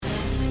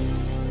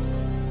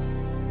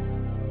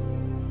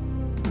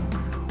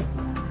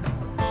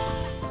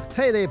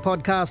Hey there,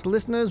 podcast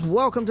listeners.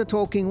 Welcome to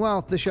Talking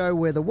Wealth, the show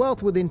where the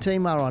Wealth Within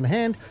team are on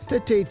hand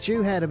to teach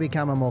you how to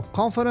become a more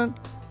confident,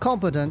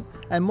 competent,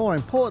 and more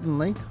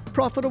importantly,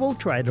 profitable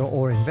trader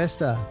or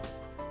investor.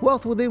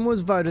 Wealth Within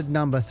was voted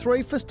number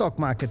 3 for Stock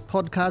Market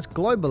Podcast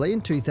globally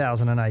in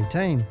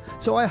 2018,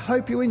 so I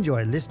hope you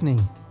enjoy listening.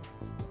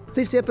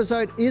 This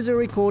episode is a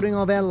recording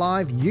of our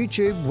live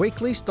YouTube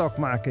weekly stock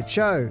market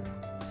show.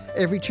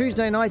 Every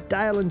Tuesday night,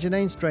 Dale and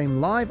Janine stream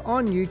live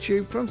on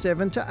YouTube from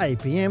 7 to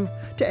 8 p.m.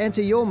 to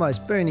answer your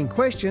most burning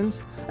questions,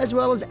 as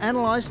well as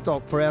analyse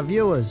stock for our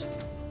viewers.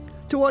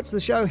 To watch the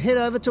show, head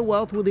over to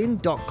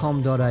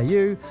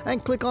wealthwithin.com.au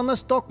and click on the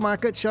Stock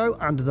Market Show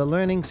under the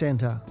Learning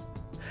Centre.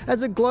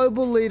 As a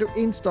global leader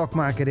in stock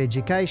market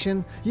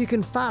education, you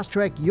can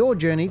fast-track your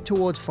journey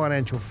towards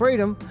financial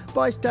freedom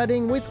by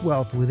studying with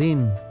Wealth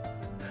Within.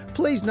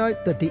 Please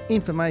note that the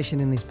information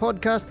in this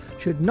podcast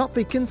should not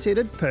be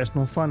considered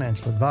personal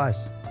financial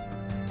advice.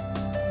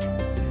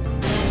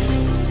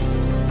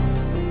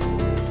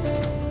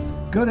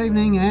 Good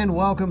evening and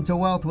welcome to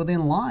Wealth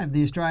Within Live,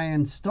 the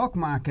Australian stock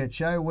market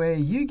show where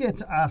you get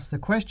to ask the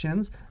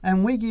questions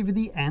and we give you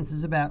the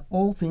answers about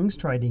all things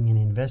trading and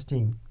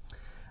investing.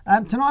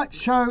 Tonight's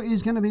show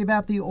is going to be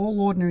about the All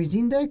Ordinaries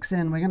Index,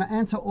 and we're going to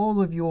answer all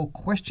of your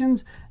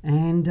questions.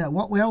 And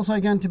what we're also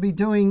going to be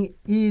doing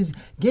is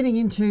getting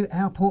into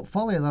our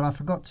portfolio that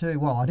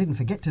I didn't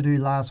forget to do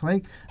last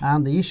week.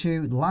 The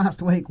issue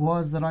last week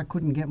was that I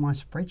couldn't get my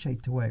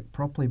spreadsheet to work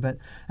properly. But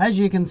as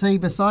you can see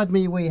beside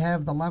me, we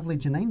have the lovely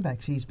Janine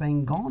back. She's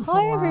been gone for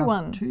the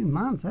last 2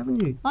 months,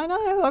 haven't you? I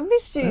know, I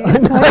missed you.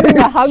 I'm giving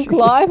a hug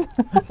live.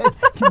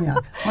 Give me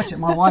a watch it.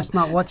 My wife's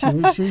not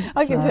watching, is she?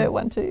 I'll give her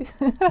one too.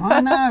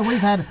 I know. We've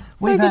had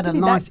a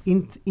nice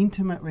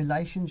intimate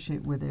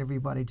relationship with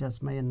everybody,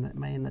 just me and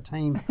the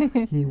team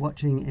here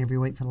watching every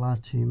week for the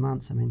last 2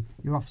 months. I mean,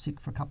 you're off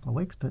sick for a couple of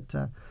weeks, but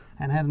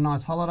and had a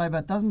nice holiday.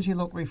 But doesn't she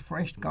look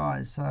refreshed,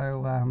 guys? So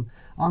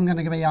I'm going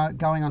to be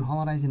going on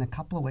holidays in a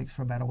couple of weeks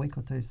for about a week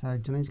or two. So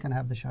Janine's going to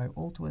have the show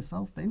all to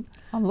herself then.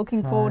 I'm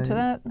looking forward to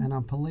that. And I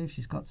believe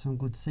she's got some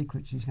good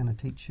secrets she's going to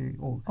teach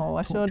you.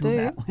 I sure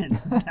do.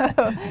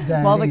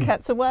 While the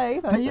cat's away.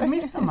 But you've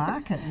missed the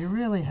market. You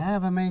really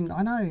have. I mean,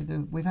 I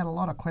know we've had a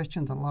lot of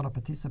questions and a lot of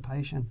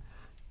participation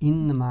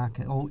in the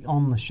market or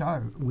on the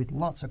show with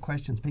lots of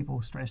questions.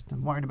 People stressed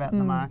and worried about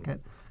the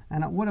market.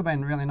 And it would have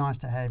been really nice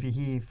to have you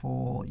here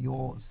for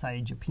your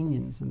sage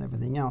opinions and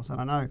everything else. And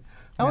I know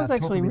I was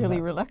actually really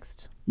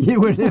relaxed.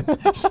 You would have.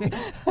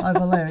 Yes, I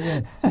believe,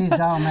 yeah. Here's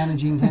Dale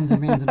managing tens of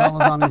millions of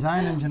dollars on his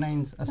own and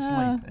Janine's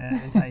asleep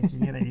and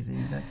taking it easy.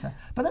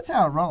 But that's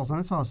how it rolls. And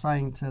that's what I was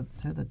saying to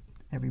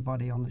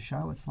everybody on the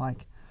show. It's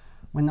like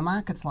when the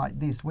market's like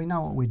this, we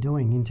know what we're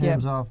doing in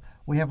terms of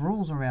we have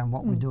rules around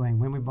what we're doing,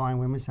 when we're buying,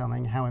 when we're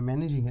selling, how we're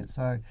managing it.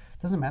 So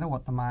it doesn't matter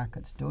what the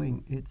market's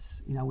doing.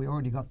 It's, we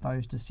already got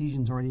those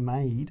decisions already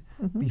made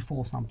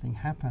before something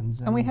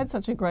happens. And we had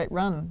such a great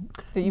run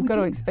that you've got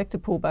to expect a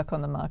pullback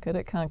on the market.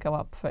 It can't go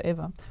up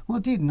forever. Well,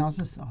 it did. And I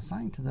was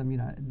saying to them,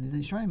 the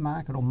Australian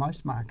market or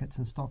most markets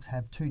and stocks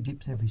have 2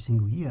 dips every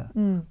single year.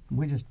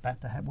 We're just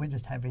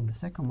having the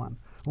second one.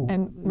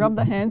 And rub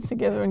the hands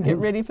together and get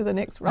ready for the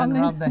next run.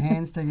 And rub the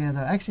hands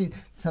together. Actually,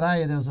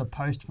 today there was a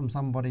post from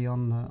somebody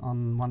on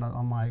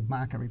my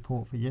market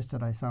report for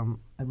yesterday.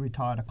 A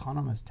retired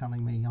economist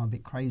telling me I'm a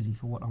bit crazy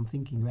for what I'm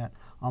thinking about.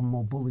 I'm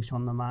more bullish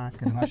on the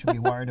market, and I should be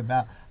worried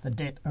about the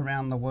debt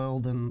around the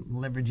world and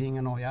leveraging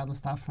and all the other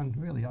stuff. And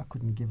really, I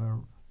couldn't give a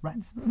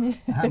rat's,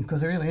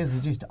 because it really is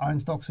just own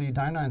stocks or you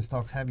don't own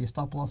stocks, have your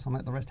stop loss and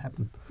let the rest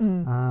happen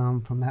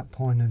from that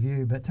point of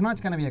view. But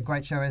tonight's going to be a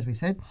great show, as we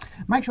said.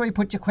 Make sure you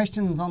put your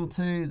questions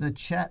onto the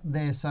chat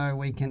there so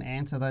we can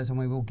answer those, and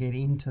we will get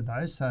into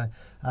those. So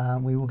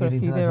we will get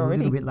into those a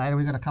little bit later.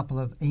 We've got a couple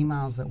of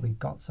emails that we've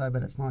got,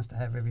 but it's nice to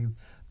have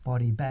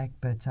everybody back.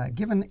 But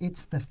given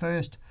it's the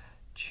first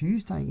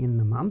Tuesday in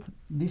the month,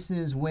 this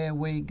is where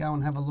we go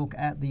and have a look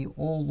at the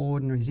All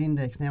Ordinaries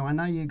Index. Now, I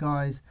know you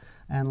guys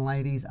and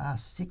ladies are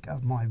sick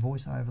of my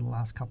voice over the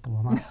last couple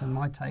of months and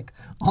my take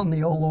on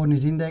the All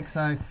Ordinaries Index.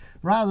 So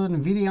rather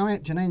than videoing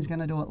it, Janine's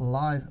going to do it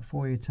live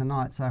for you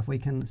tonight. So if we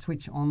can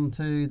switch on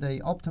to the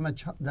Optima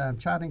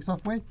charting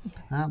software,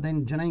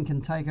 then Janine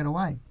can take it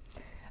away.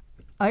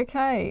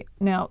 Okay.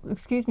 Now,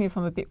 excuse me if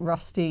I'm a bit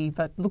rusty,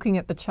 but looking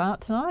at the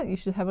chart tonight, you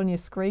should have on your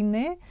screen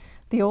there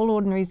the All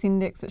Ordinaries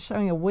Index. It's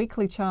showing a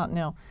weekly chart.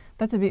 Now,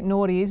 that's a bit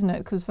naughty, isn't it?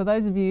 Because for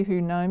those of you who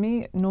know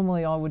me,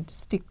 normally I would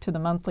stick to the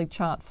monthly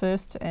chart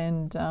first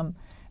and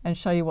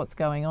show you what's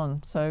going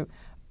on. So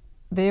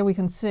there we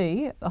can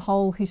see the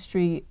whole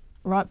history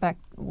right back,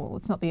 well,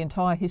 it's not the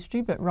entire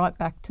history, but right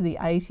back to the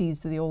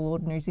 80s, to the All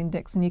Ordinaries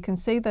Index. And you can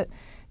see that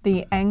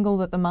the angle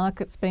that the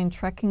market's been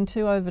tracking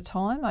to over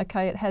time,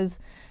 okay, it has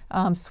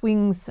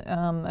swings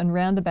and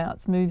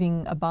roundabouts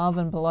moving above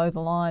and below the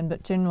line,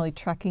 but generally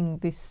tracking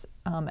this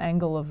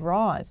angle of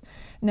rise.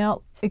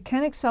 Now, it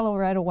can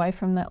accelerate away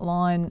from that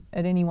line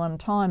at any one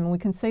time, and we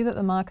can see that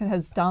the market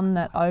has done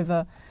that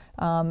over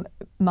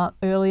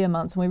earlier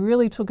months, and we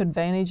really took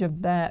advantage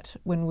of that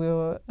when we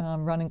were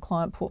running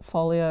client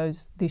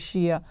portfolios this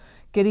year,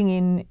 getting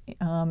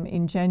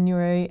in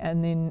January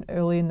and then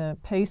early in the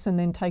piece, and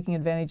then taking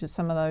advantage of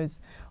some of those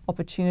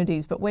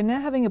opportunities. But we're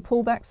now having a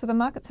pullback, so the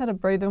market's had a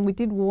breather, and we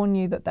did warn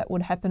you that that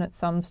would happen at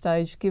some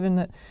stage, given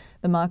that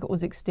the market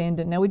was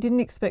extended. Now, we didn't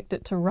expect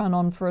it to run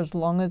on for as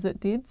long as it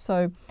did,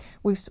 so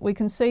we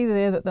can see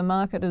there that the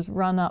market has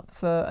run up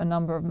for a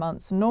number of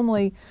months. And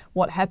normally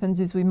what happens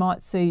is we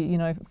might see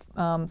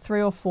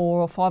 3 or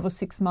 4 or 5 or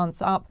 6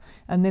 months up,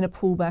 and then a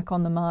pullback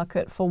on the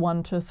market for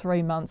 1 to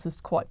 3 months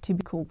is quite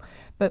typical.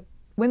 But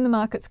when the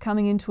market's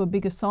coming into a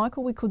bigger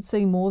cycle, we could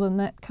see more than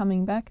that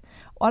coming back.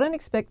 I don't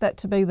expect that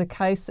to be the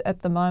case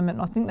at the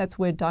moment. I think that's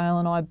where Dale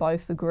and I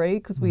both agree,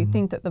 because we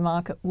think that the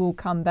market will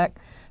come back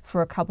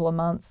for a couple of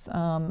months.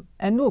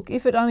 And look,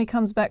 if it only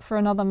comes back for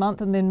another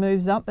month and then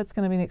moves up, that's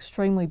going to be an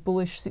extremely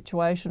bullish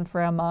situation for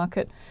our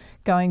market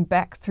going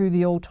back through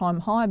the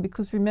all-time high.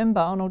 Because remember,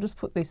 and I'll just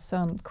put this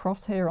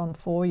crosshair on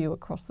for you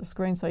across the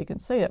screen so you can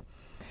see it.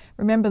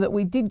 Remember that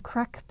we did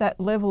crack that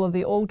level of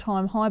the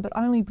all-time high, but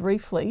only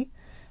briefly.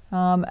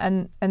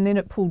 And then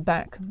it pulled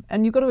back.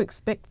 And you've got to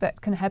expect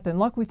that can happen.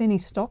 Like with any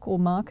stock or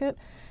market,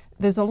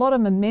 there's a lot of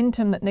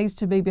momentum that needs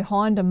to be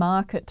behind a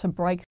market to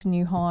break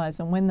new highs.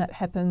 And when that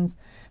happens,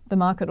 the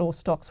market or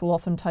stocks will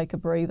often take a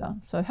breather.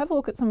 So have a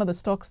look at some of the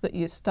stocks that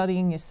you're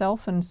studying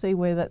yourself and see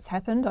where that's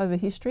happened over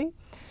history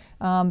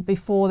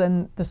before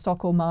then the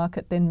stock or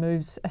market then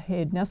moves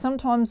ahead. Now,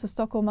 sometimes the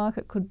stock or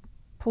market could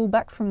pull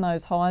back from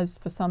those highs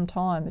for some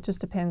time. It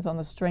just depends on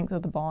the strength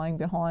of the buying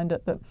behind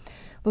it. But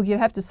look, you'd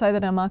have to say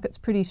that our market's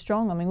pretty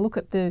strong. I mean, look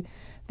at the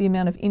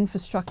amount of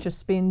infrastructure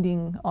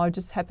spending. I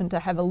just happened to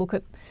have a look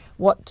at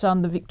what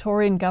the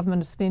Victorian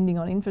government is spending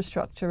on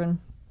infrastructure, and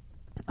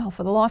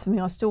for the life of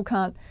me, I still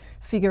can't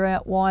figure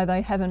out why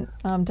they haven't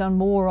done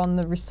more on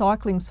the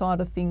recycling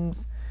side of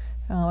things.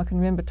 I can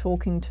remember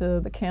talking to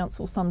the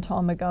council some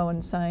time ago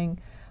and saying,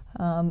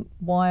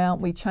 why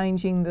aren't we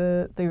changing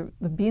the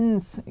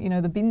bins,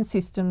 the bin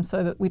system,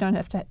 so that we don't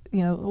have to,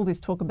 all this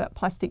talk about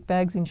plastic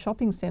bags in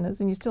shopping centres,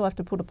 and you still have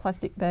to put a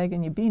plastic bag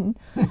in your bin.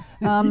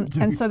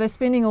 And so they're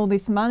spending all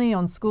this money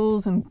on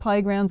schools and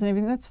playgrounds and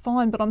everything. That's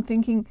fine, but I'm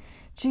thinking,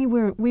 gee,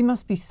 we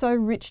must be so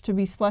rich to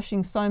be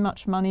splashing so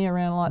much money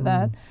around like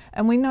that.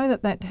 And we know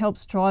that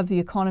helps drive the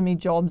economy,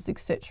 jobs,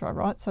 etc.,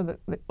 right? So that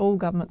all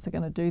governments are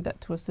going to do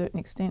that to a certain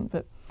extent.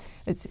 But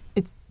it's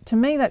to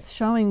me, that's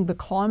showing the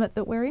climate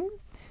that we're in.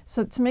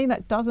 So to me,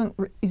 that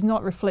is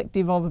not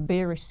reflective of a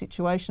bearish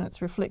situation.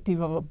 It's reflective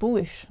of a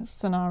bullish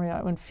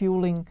scenario and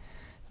fueling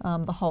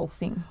the whole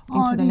thing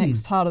into the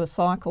next part of the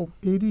cycle.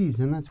 It is,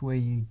 and that's where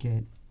you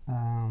get,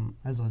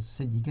 as I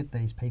said, you get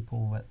these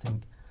people that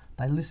think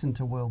they listen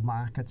to world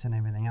markets and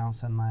everything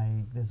else, and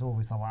there's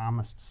always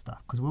alarmist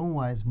stuff, because we're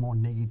always more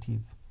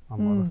negative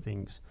on a lot of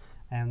things,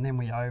 and then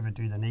we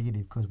overdo the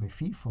negative because we're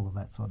fearful of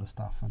that sort of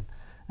stuff.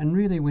 And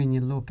really, when you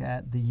look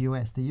at the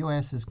US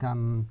has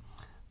gone.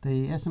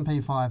 The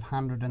S&P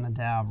 500 and the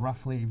Dow have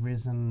roughly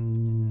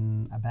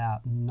risen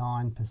about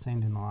 9% in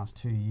the last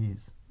 2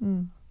 years.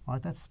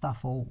 Right, that's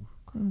stuff all.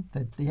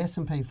 The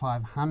S&P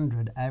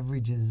 500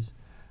 averages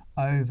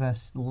over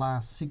the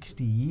last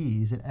 60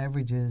 years, it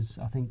averages,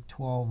 I think,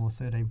 12 or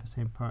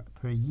 13%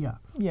 per year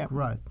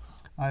growth.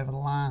 Over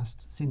the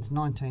since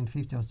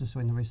 1950, I was just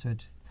doing the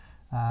research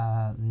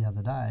the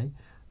other day,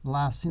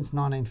 since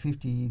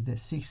 1950,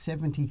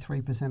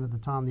 73% of the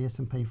time the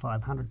S&P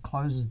 500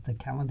 closes the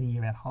calendar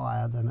year out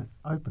higher than it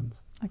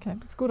opens. Okay,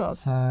 it's good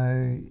odds.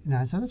 So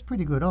that's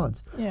pretty good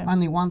odds. Yeah.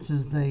 Only once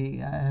has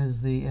the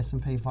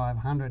S&P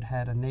 500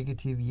 had a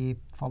negative year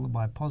followed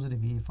by a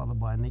positive year followed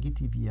by a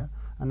negative year,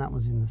 and that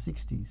was in the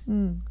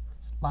 60s.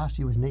 Last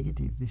year was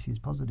negative, this year's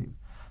positive.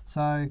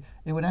 So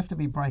it would have to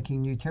be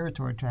breaking new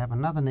territory to have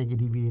another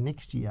negative year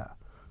next year.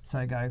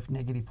 So go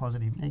negative,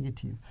 positive,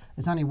 negative.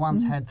 It's only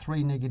once had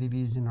 3 negative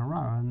years in a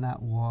row, and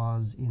that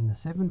was in the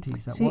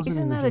 70s. That wasn't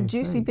isn't in the that a GFC.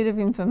 juicy bit of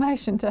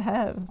information to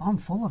have? I'm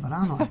full of it,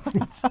 aren't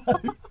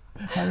I?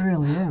 I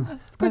really am.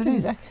 But it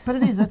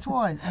is. That's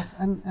why.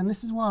 And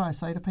this is what I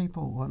say to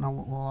people.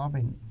 Well, I've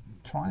been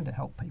trying to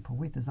help people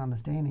with is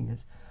understanding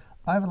is,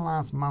 over the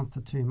last month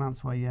or 2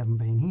 months while you haven't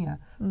been here,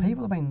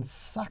 people have been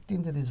sucked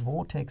into this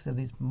vortex of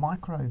this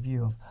micro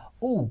view of,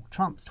 oh,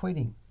 Trump's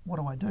tweeting, what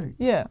do I do?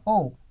 Yeah.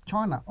 Oh,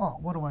 China,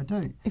 what do I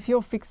do? If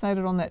you're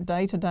fixated on that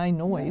day-to-day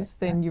noise,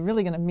 then you're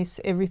really going to miss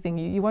everything.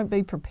 You won't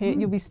be prepared.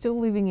 You'll be still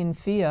living in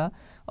fear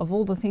of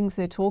all the things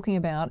they're talking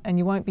about, and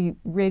you won't be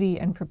ready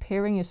and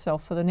preparing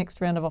yourself for the next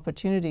round of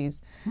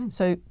opportunities.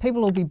 So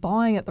people will be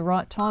buying at the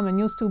right time, and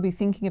you'll still be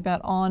thinking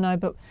about, oh, no,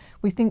 but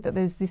we think that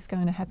there's this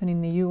going to happen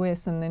in the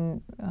US, and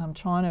then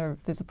China,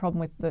 there's a problem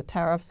with the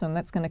tariffs, and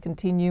that's going to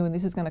continue, and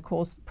this is going to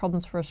cause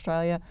problems for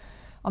Australia.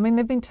 I mean,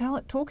 they've been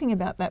talking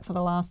about that for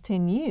the last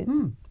 10 years.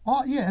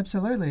 Oh, yeah,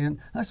 absolutely. And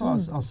that's what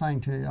I was saying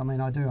to you. I mean,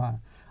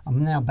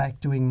 I'm now back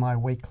doing my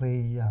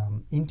weekly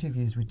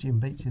interviews with Jim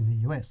Beach in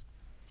the US,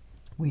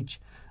 which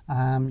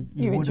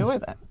you enjoy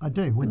that. I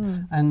do.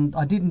 And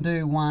I didn't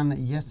do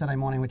one yesterday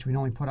morning, which we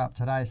normally put up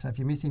today. So if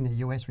you're missing the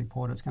US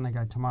report, it's going to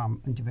go tomorrow.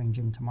 I'm interviewing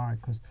Jim tomorrow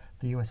because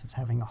the US was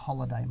having a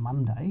holiday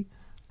Monday,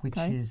 which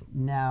is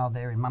now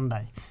there in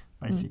Monday.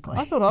 basically.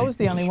 I thought I was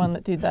the only one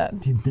that did that.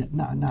 Did that?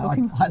 No,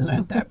 I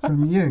learned that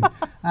from you.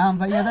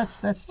 But yeah,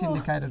 that's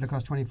syndicated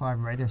across 25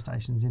 radio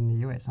stations in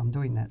the US. I'm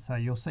doing that, so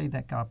you'll see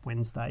that go up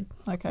Wednesday.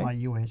 Okay. My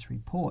US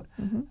report.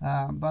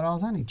 But I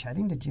was only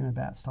chatting to Jim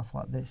about stuff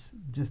like this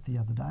just the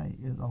other day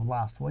or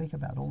last week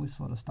about all this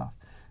sort of stuff,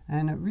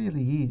 and it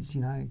really is,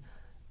 you know.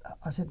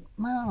 I said,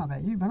 mate, I don't know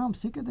about you, but I'm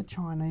sick of the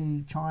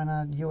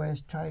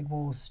China-US trade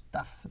war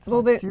stuff. It's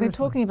well, like, they're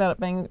talking about it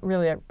being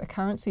really a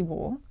currency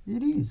war.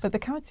 It is. But the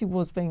currency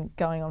war's been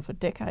going on for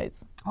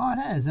decades. Oh, it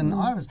has. And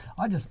I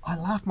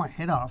laughed my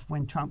head off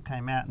when Trump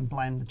came out and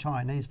blamed the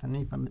Chinese for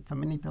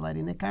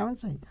manipulating their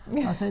currency.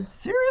 I said,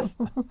 serious?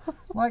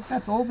 Like,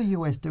 that's all the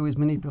US do is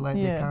manipulate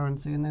their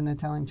currency, and then they're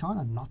telling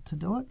China not to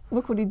do it.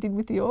 Look what he did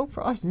with the oil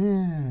price.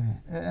 Yeah,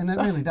 and it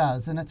really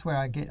does. And that's where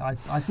I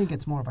think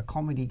it's more of a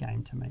comedy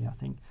game to me, I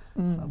think.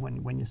 So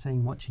when you're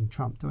watching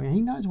Trump doing it,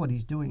 he knows what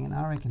he's doing, and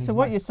I reckon. So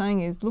what you're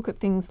saying is, look at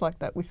things like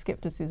that with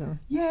scepticism.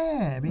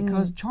 Yeah,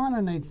 because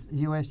China needs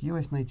US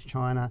needs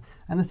China,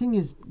 and the thing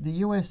is, the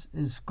US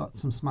has got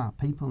some smart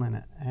people in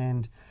it,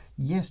 and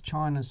yes,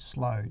 China's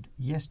slowed.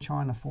 Yes,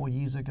 China 4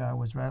 years ago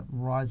was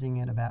rising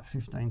at about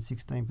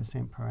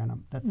 15-16% per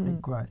annum. That's their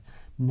growth.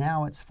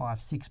 Now it's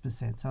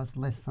 5-6%, so it's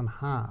less than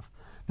half.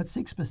 But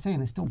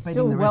 6% is still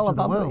beating the rest of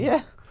the world.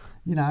 Yeah.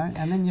 You know,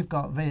 and then you've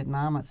got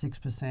Vietnam at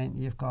 6%.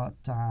 You've got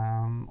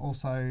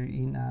also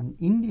in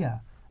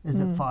India is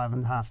at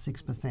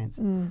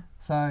 5.5-6%.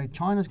 So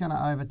China's going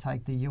to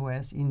overtake the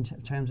US in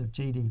terms of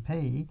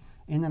GDP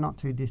in the not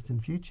too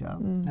distant future,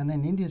 and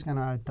then India's going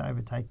to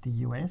overtake the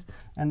US,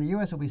 and the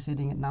US will be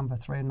sitting at number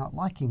 3 and not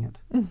liking it.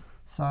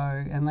 So,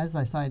 and as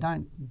they say,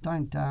 don't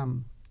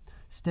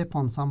step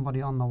on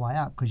somebody on the way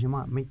up because you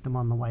might meet them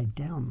on the way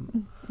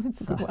down.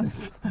 That's a good one.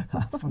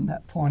 From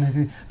that point of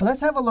view. But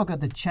let's have a look at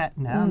the chat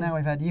now. Now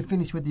you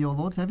finished with your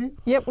Lords, have you?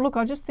 Yep, look,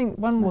 I just think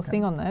one more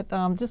thing on that.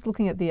 Just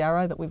looking at the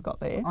arrow that we've got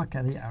there.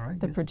 Okay, the arrow.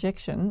 The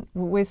projection.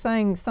 We're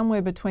saying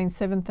somewhere between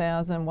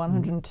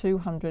 7,100 and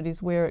 200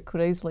 is where it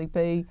could easily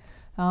be.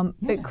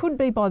 It could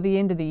be by the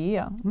end of the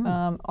year.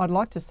 I'd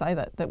like to say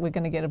that we're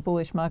going to get a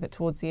bullish market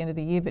towards the end of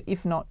the year, but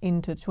if not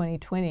into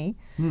 2020.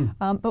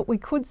 But we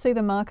could see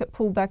the market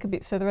pull back a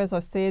bit further, as I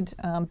said,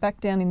 back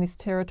down in this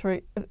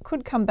territory. It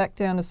could come back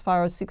down as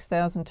far as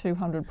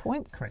 6,200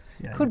 points. Correct.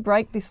 Yeah, could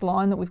break this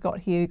line that we've got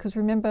here, because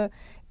remember,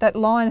 that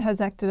line has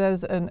acted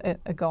as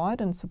a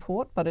guide and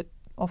support, but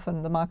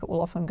the market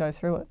will often go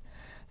through it.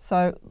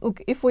 So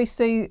look, if we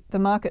see the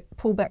market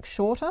pull back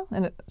shorter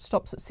and it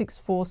stops at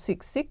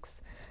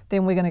 6,466,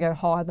 then we're going to go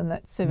higher than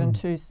that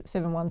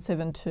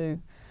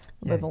 7172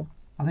 level.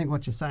 I think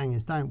what you're saying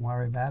is don't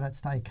worry about it,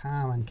 stay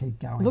calm and keep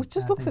going. Look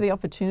for the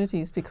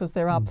opportunities, because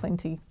there are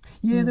plenty.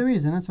 Yeah, there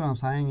is, and that's what I'm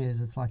saying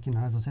is, it's like, you know,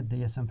 as I said,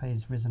 the S&P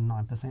has risen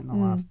 9% in the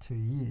last 2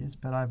 years,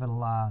 but over the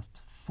last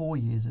 4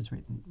 years it's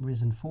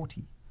risen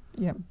 40.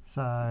 Yep.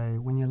 So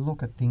when you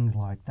look at things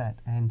like that,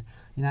 and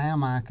you know, our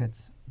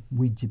markets,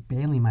 we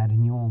barely made a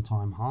new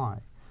all-time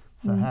high.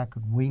 So how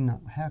could we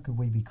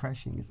be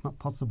crashing? It's not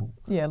possible.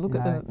 Yeah, look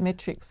at the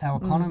metrics. Our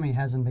economy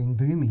hasn't been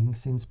booming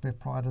since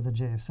prior to the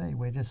GFC.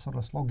 We're just sort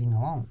of slogging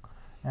along.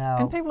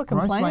 And people are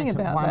complaining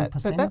about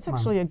that, but that's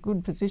actually a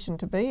good position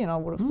to be in, I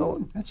would have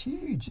thought. That's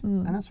huge,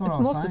 and that's what I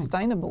was saying. It's more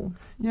sustainable.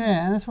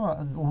 Yeah,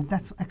 and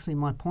that's actually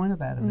my point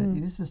about it.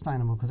 It is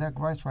sustainable because our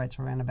growth rate's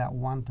around about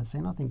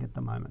 1%, I think, at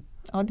the moment.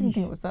 I didn't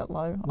think it was that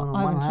low.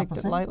 I haven't checked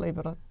it lately,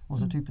 but or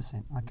was it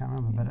 2%? I can't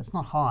remember, but it's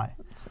not high.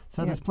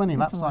 So there's plenty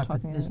of upside.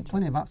 There's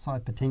plenty of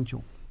upside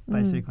potential,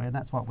 basically, and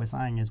that's what we're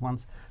saying is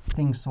once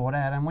things sort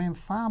out, and we're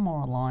far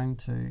more aligned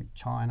to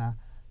China,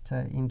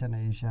 to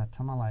Indonesia,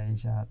 to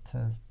Malaysia,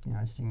 to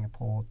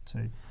Singapore,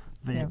 to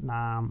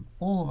Vietnam,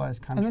 all of those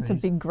countries. And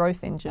that's a big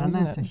growth engine, and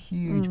isn't that's a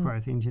huge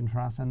growth engine for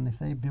us. And if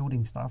they're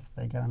building stuff,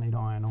 they're going to need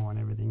iron ore and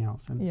everything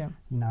else. And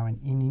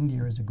in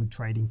India is a good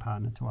trading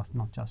partner to us,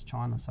 not just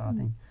China. So I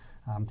think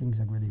things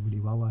are really, really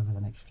well over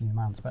the next few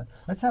months. But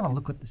let's have a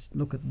look at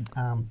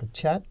the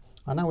chat.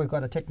 I know we've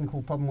got a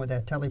technical problem with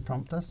our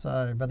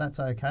teleprompter, but that's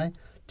okay.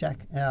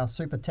 Jack, our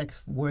super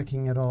tech's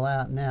working it all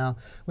out now.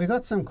 We've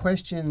got some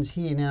questions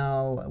here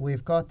now.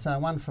 We've got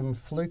one from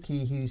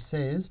Fluky who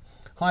says,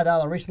 "Hi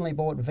Dale, I recently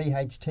bought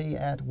VHT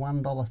at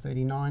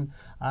 $1.39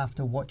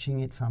 after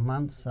watching it for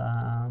months.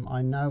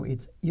 I know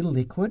it's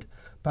illiquid,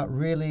 but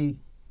really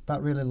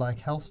like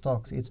health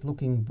stocks, it's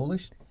looking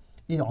bullish.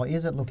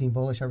 Is it looking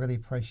bullish? I really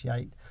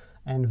appreciate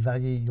and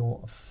value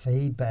your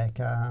feedback.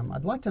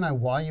 I'd like to know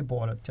why you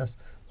bought it. Just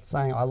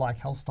saying I like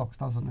health stocks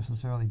doesn't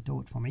necessarily do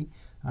it for me.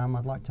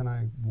 I'd like to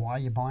know why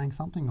you're buying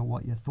something or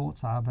what your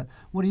thoughts are. But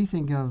what do you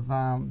think of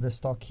the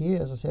stock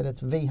here? As I said,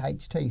 it's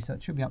VHT, so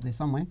it should be up there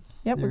somewhere.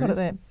 Yep, we've got it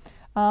there.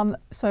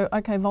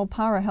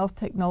 Volpara Health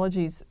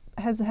Technologies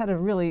has had a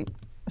really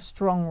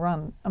strong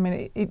run. I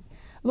mean,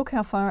 look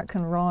how far it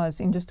can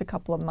rise in just a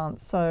couple of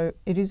months. So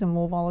it is a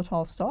more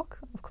volatile stock,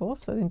 of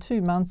course. So in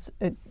 2 months,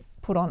 it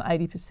put on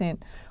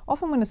 80%.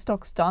 Often when a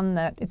stock's done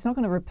that, it's not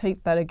going to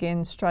repeat that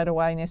again straight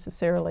away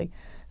necessarily.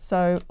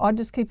 So I'd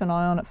just keep an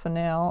eye on it for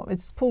now.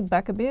 It's pulled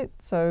back a bit,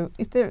 so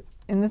if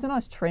and there's a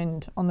nice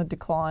trend on the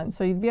decline.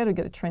 So you'd be able to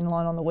get a trend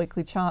line on the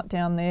weekly chart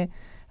down there,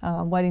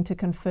 waiting to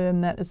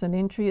confirm that as an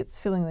entry. It's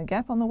filling the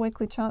gap on the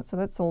weekly chart, so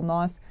that's all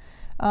nice.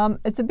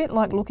 It's a bit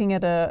like looking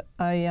at a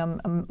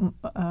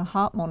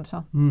heart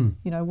monitor,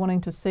 you know,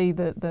 wanting to see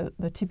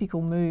the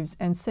typical moves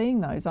and seeing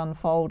those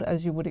unfold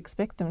as you would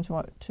expect them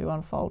to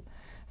unfold.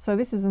 So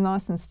this is a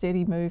nice and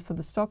steady move for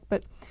the stock,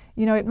 but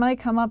you know, it may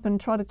come up and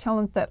try to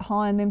challenge that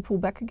high and then pull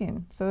back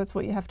again. So that's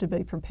what you have to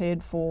be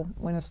prepared for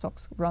when a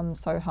stock's run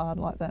so hard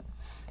like that.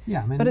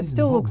 Yeah, I mean, but it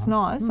still looks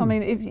nice. I Mm.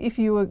 mean, if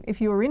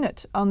you were in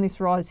it on this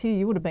rise here,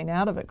 you would have been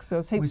out of it because there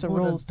was heaps of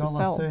rules to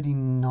sell.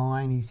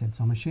 $1.39, he said.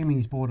 So I'm assuming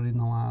he's bought it in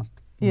the last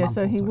month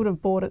so or he two. would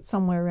have bought it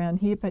somewhere around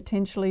here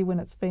potentially when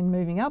it's been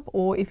moving up,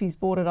 or if he's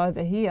bought it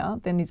over here,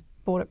 then he's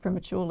bought it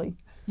prematurely.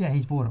 Yeah,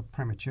 he's bought it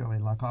prematurely.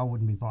 Like, I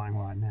wouldn't be buying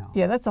right now.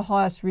 Yeah, that's the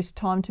highest risk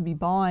time to be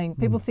buying.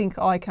 People think,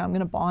 oh, okay, I'm going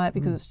to buy it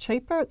because it's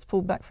cheaper. It's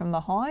pulled back from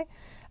the high.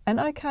 And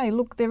okay,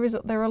 look, there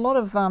are a lot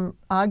of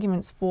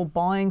arguments for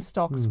buying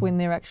stocks when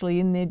they're actually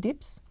in their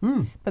dips,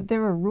 but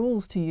there are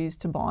rules to use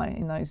to buy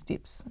in those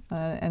dips,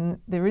 and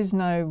there is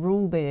no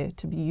rule there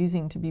to be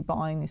using to be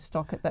buying this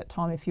stock at that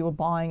time if you were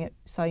buying it,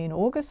 say, in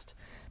August.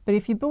 But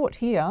if you bought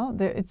here,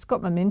 it's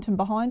got momentum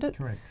behind it.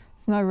 Correct.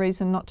 There's no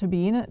reason not to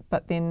be in it,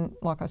 but then,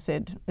 like I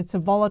said, it's a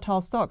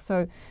volatile stock.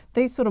 So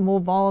these sort of more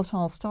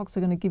volatile stocks are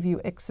going to give you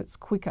exits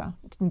quicker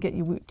and get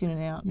you whipped in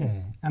and out.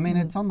 Yeah, I mean,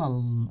 it's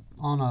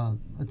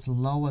it's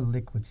lower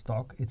liquid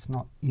stock. It's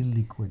not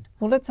illiquid.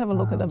 Well, let's have a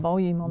look at the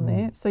volume on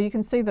there. So you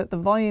can see that the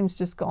volume's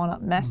just gone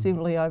up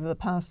massively over the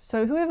past.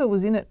 So whoever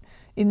was in it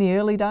in the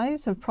early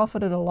days have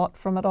profited a lot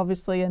from it,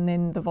 obviously, and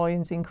then the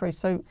volume's increased.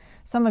 So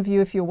some of you,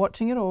 if you're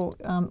watching it, or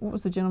what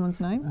was the gentleman's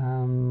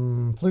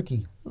name?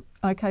 Fluky.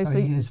 Okay, so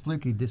he has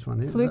Fluky this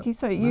one. Fluky.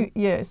 So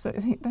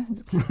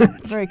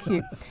that's very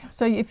cute.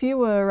 So if you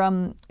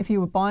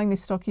were buying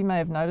this stock, you may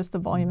have noticed the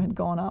volume had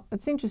gone up.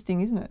 It's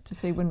interesting, isn't it, to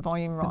see when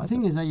volume rises. The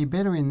thing is, are you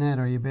better in that,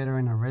 or are you better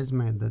in a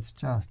ResMed that's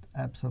just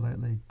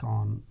absolutely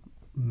gone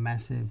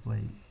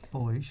massively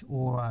bullish,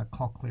 or a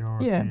Cochlear or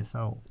a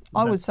CSL?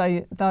 I would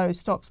say those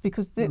stocks,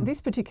 because this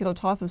particular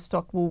type of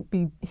stock will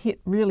be hit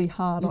really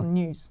hard on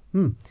news.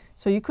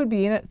 So you could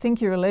be in it, think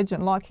you're a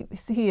legend. Like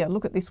here,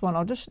 look at this one.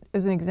 I'll just,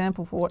 as an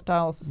example for what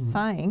Dale's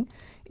saying,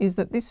 is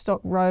that this stock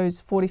rose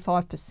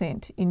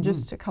 45% in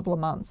just a couple of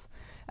months.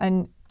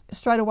 And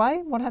straight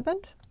away, what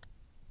happened?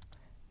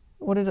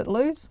 What did it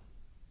lose?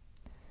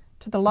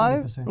 To the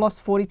low, 40%.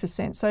 Lost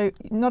 40%. So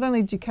not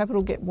only did your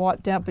capital get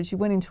wiped out, but you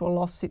went into a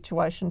loss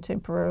situation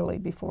temporarily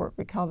before it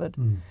recovered.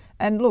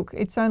 And look,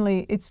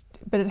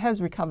 but it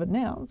has recovered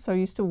now, so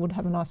you still would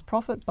have a nice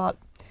profit, but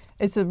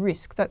it's a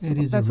risk. That's what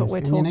we're talking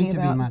about. And you need to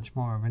be much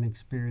more of an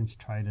experienced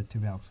trader to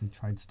be able to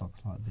trade stocks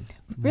like this.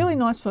 Really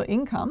nice for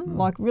income,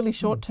 like really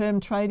short-term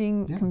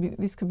trading.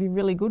 This could be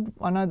really good.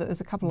 I know that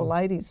there's a couple of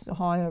ladies,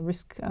 higher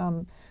risk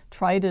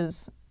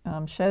traders.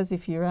 Shaz,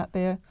 if you're out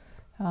there,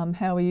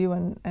 how are you?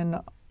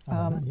 And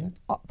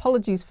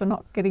apologies for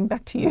not getting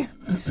back to you.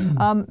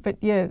 But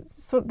yeah,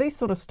 so these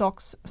sort of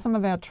stocks, some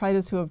of our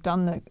traders who have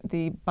done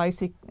the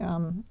basic,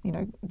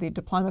 the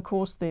diploma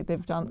course,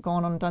 they've gone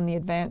on and done the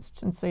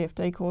advanced and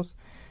CFD course,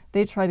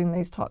 they're trading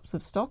these types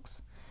of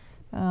stocks.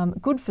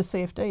 Good for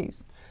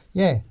CFDs.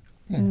 Yeah.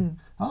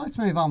 Well, let's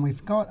move on.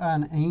 We've got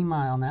an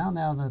email now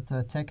that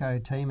the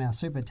Techo team, our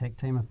Super Tech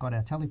team, have got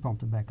our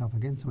teleprompter back up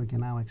again, so we can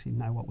now actually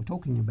know what we're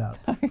talking about.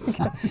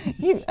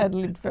 You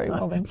ad-libbed very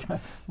well then.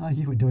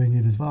 You were doing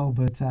it as well.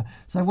 But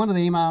so one of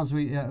the emails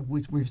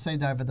which we've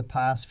received over the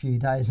past few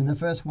days, and the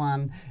first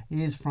one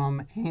is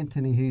from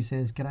Anthony, who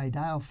says, "G'day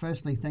Dale.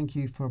 Firstly, thank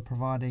you for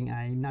providing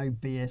a no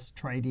BS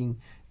trading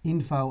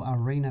info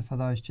arena for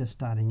those just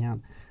starting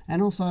out,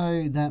 and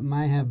also that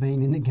may have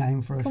been in the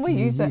game for a few years." Can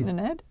we use that in an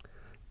ad?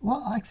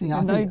 Well, actually,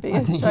 I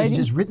think he's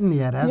just written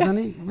the ad, hasn't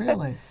he?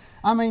 Really?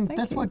 I mean,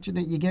 that's what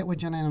you get with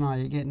Janine and I.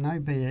 You get no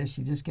BS.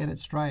 You just get it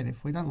straight.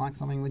 If we don't like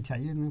something, we tell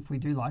you, and if we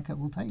do like it,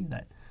 we'll tell you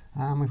that.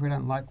 If we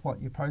don't like what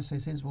your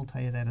process is, we'll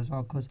tell you that as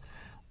well, because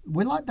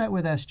we're like that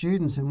with our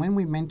students, and when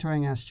we're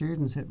mentoring our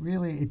students,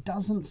 it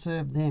doesn't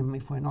serve them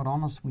if we're not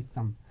honest with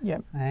them.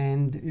 Yep.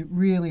 And it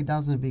really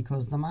doesn't,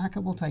 because the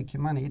market will take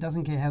your money. It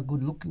doesn't care how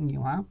good looking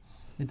you are.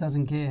 It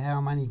doesn't care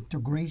how many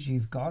degrees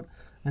you've got.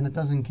 And it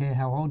doesn't care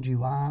how old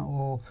you are,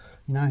 or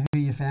who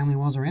your family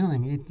was, or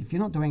anything. If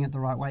you're not doing it the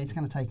right way, it's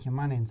going to take your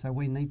money. And so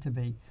we need to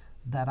be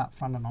that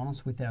upfront and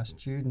honest with our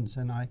students.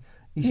 And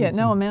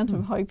no amount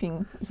of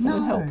hoping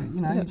would help.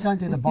 You don't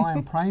do the buy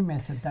and pray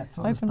method, that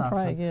sort of stuff. Hope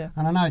and pray,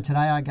 And I know today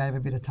I gave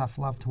a bit of tough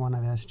love to one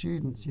of our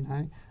students.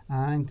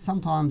 And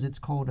sometimes it's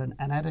called an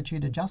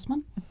attitude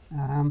adjustment.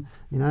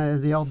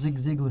 As the old Zig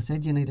Ziglar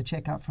said, you need to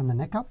check up from the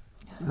neck up.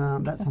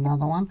 That's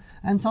another one.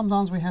 And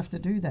sometimes we have to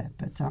do that.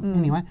 But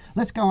anyway,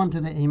 let's go on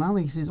to the email.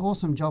 He says,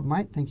 "Awesome job,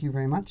 mate. Thank you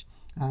very much.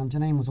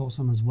 Janine was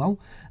awesome as well.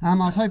 I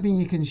was hoping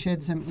you can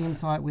shed some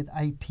insight with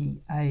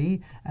APA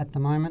at the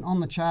moment. On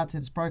the charts,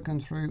 it's broken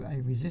through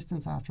a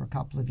resistance after a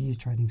couple of years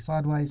trading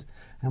sideways,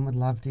 and would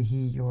love to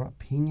hear your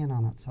opinion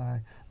on it. So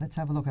let's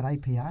have a look at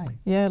APA.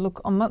 Yeah,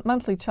 look, on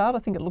monthly chart, I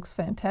think it looks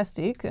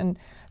fantastic. And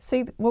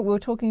see what we were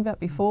talking about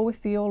before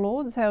with the All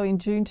Ords, how in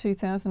June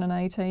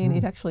 2018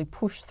 it actually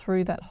pushed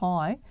through that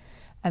high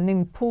and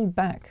then pulled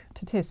back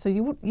to test.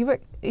 So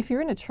if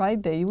you're in a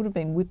trade there, you would have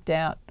been whipped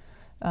out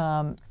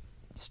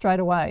straight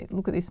away.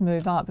 Look at this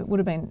move up. It would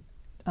have been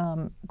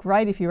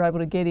great if you were able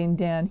to get in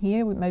down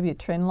here with maybe a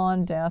trend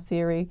line, Dow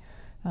theory,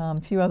 a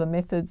few other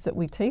methods that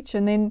we teach,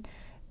 and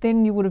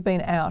then you would have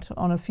been out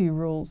on a few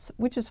rules,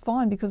 which is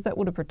fine because that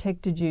would have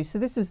protected you. So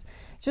this is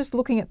just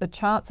looking at the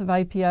charts of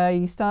APA,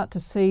 you start to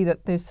see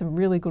that there's some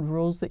really good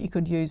rules that you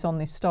could use on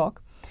this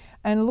stock.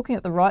 And looking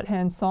at the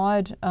right-hand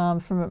side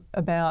from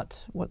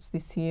about, what's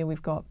this here,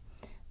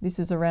 this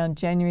is around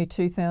January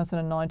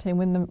 2019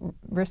 when the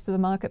rest of the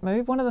market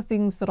moved. One of the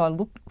things that I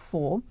look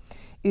for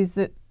is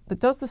that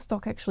does the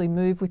stock actually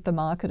move with the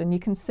market? And you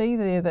can see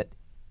there that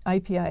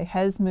APA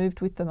has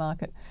moved with the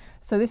market.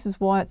 So this is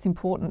why it's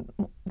important,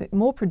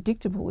 more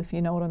predictable, if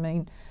you know what I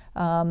mean,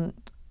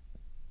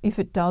 if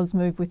it does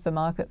move with the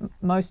market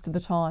most of the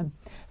time.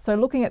 So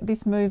looking at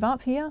this move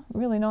up here,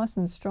 really nice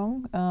and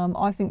strong.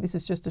 I think this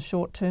is just a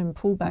short-term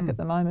pullback at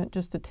the moment,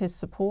 just to test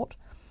support.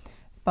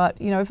 But,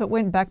 if it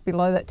went back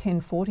below that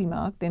 1040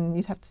 mark, then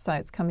you'd have to say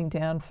it's coming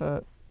down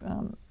for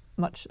a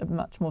much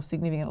more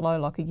significant low,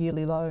 like a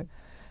yearly low.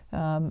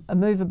 A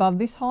move above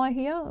this high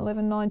here,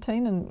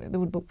 1119, and it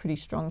would look pretty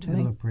strong to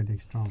me. It'll look pretty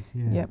strong,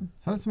 yeah. Yep.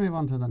 So let's move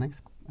on to the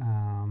next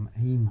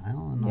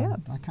email. And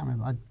I can't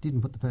remember. I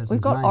didn't put the person's name.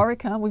 We've got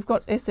Orica. We've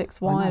got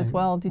SXY as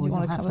well. Did you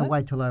want to cover that? You'll have to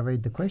wait till I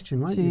read the question,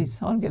 won't you?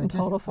 Jeez, I'm getting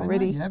told off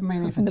already. You haven't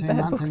been here for 2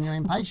 months and you're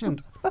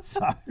impatient.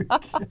 So,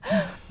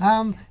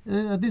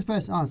 this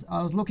person asked,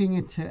 I was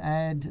looking to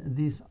add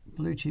this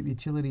blue chip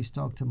utility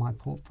stock to my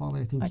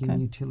portfolio, thinking the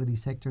utility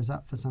sector is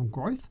up for some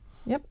growth.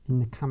 Yep. In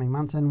the coming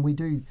months, and we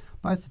do,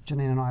 both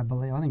Janine and I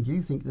believe, I think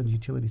you think the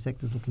utility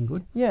sector is looking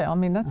good. Yeah, I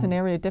mean, that's an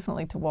area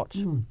definitely to watch.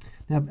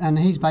 Now, and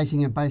he's basing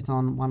it based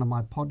on one of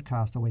my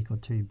podcasts a week or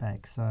two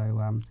back.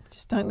 So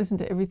just don't listen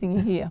to everything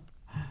you hear.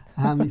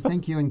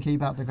 Thank you and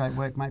keep up the great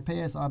work, mate.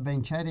 P.S. I've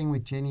been chatting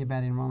with Jenny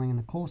about enrolling in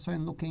the course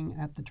soon, looking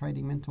at the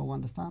Trading Mentor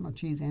 1 to start.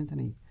 Cheers,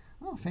 Anthony.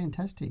 Oh,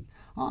 fantastic.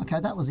 Oh,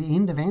 okay, that was the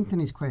end of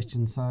Anthony's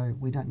question, so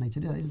we don't need to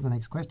do that. This is the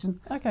next question.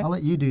 Okay. I'll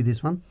let you do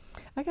this one.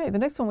 Okay, the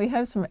next one we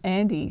have is from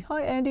Andy.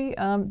 Hi, Andy.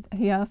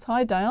 He asks,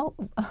 hi, Dale.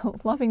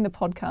 Loving the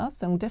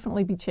podcast and will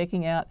definitely be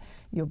checking out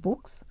your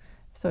books.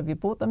 So have you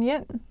bought them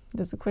yet?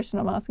 That's the question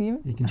I'm asking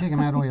you. You can check them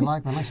out all you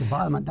like, but unless you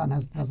buy them, it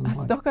doesn't work.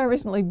 Stock I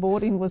recently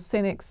bought in was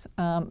Cenex.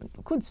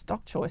 Good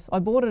stock choice. I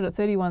bought it at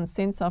 31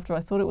 cents after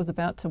I thought it was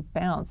about to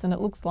bounce, and it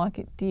looks like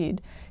it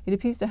did. It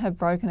appears to have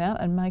broken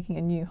out and making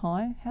a new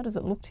high. How does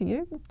it look to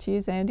you?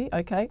 Cheers, Andy.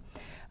 Okay.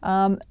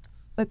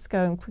 Let's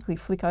go and quickly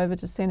flick over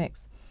to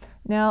Cenex.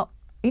 Now,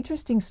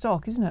 interesting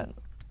stock, isn't it?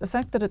 The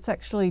fact that it's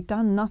actually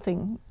done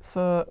nothing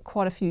for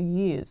quite a few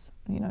years,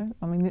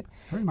 I mean,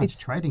 very much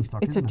trading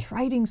stock. It's a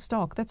trading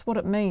stock. That's what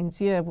it means.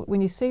 Yeah, when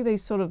you see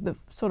these sort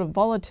of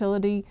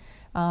volatility,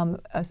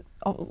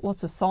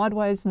 lots of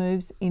sideways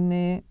moves in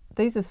there,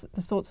 these are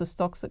the sorts of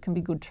stocks that can be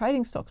good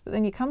trading stocks. But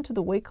then you come to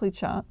the weekly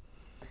chart,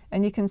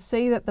 and you can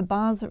see that the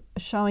bars are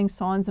showing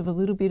signs of a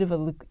little bit of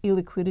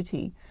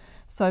illiquidity.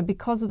 So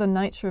because of the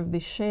nature of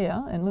this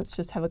share, and let's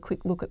just have a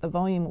quick look at the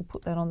volume. We'll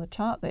put that on the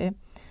chart there.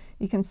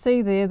 You can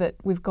see there that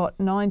we've got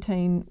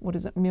 19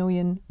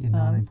 million. Yeah,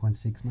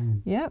 19.6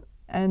 million. Yeah,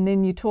 and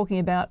then you're talking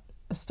about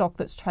a stock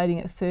that's trading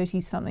at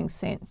 30-something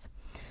cents.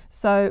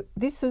 So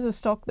this is a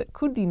stock that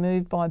could be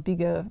moved by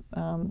bigger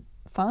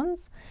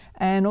funds,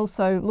 and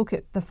also look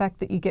at the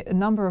fact that you get a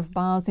number of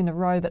bars in a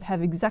row that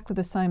have exactly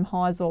the same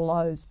highs or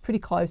lows, pretty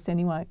close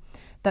anyway.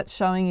 That's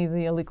showing you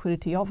the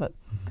illiquidity of it.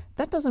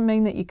 That doesn't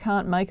mean that you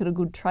can't make it a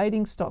good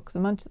trading stock.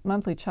 The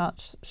monthly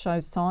chart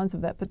shows signs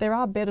of that, but there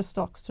are better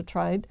stocks to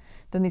trade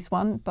than this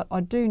one. But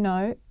I do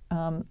know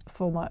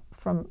for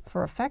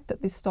a fact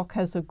that this stock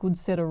has a good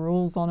set of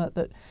rules on it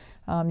that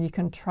you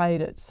can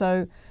trade it.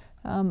 So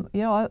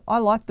I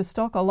like the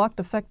stock. I like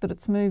the fact that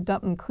it's moved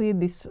up and cleared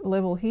this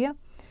level here.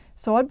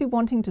 So I'd be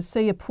wanting to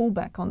see a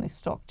pullback on this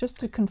stock just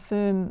to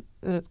confirm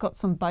that it's got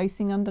some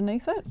basing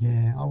underneath it.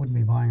 Yeah, I wouldn't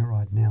be buying it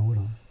right now, would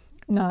I?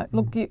 No,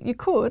 look, you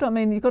could. I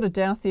mean, you've got a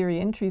Dow theory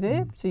entry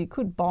there, so you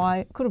could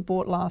have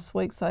bought last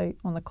week, say,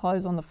 on the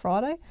close on the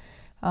Friday.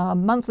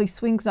 Monthly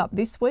swings up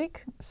this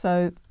week,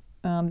 so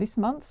this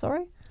month,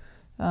 sorry.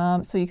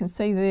 So you can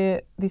see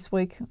there this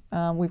week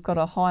we've got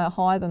a higher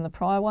high than the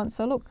prior one.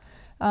 So look,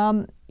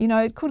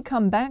 it could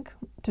come back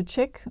to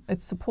check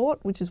its support,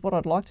 which is what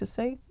I'd like to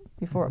see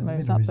before it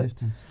moves up.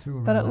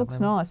 But it looks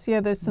nice.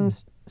 Yeah, there's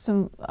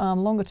some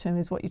longer term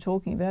is what you're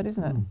talking about,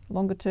 isn't it?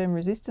 Longer term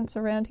resistance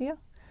around here.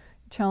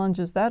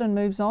 challenges that and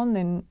moves on,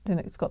 then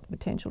it's got the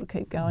potential to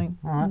keep going.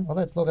 All right, well,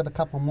 let's look at a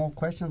couple more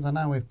questions. I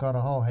know we've got a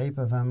whole heap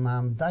of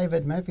them.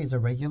 David Murphy's a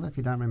regular, if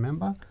you don't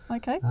remember.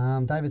 Okay.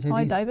 David said,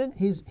 Hi, David.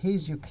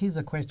 Here's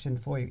a question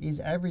for you. Is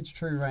average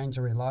true range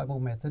a reliable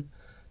method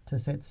to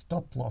set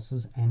stop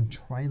losses and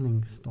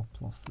trailing stop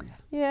losses?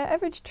 Yeah,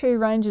 average true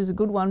range is a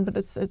good one, but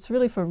it's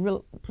really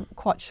for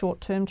quite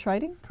short-term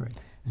trading. Correct.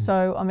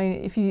 So, I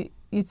mean,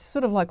 it's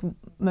sort of like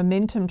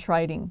momentum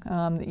trading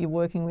that you're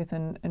working with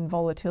and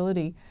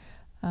volatility.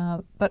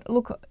 But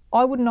look,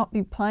 I would not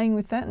be playing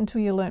with that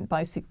until you learnt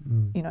basic,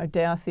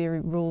 Dow theory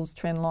rules,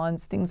 trend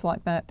lines, things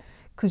like that,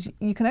 because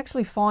you can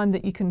actually find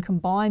that you can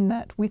combine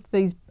that with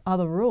these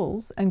other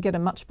rules and get a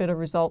much better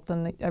result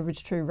than the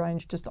average true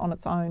range just on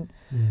its own.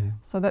 Yeah.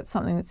 So that's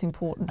something that's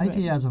important.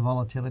 ATR is a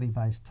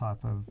volatility-based type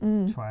of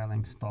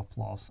trailing stop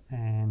loss,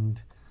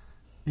 and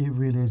it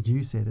really, as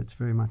you said, it's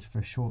very much for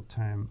short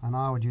term, and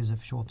I would use it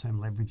for short term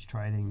leverage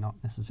trading, not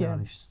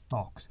necessarily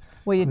stocks.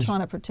 Where you're trying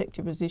to protect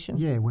your position.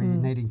 Yeah, where you're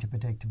needing to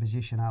protect your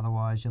position,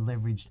 otherwise you're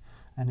leveraged,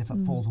 and if it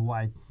falls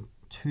away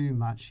too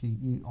much,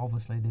 you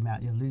obviously the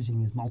amount you're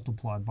losing is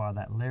multiplied by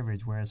that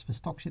leverage, whereas for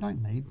stocks you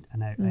don't need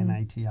an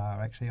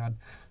ATR. Actually,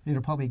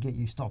 it'll probably get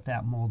you stopped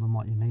out more than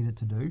what you need it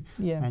to do,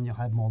 and you'll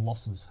have more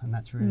losses, and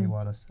that's really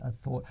what I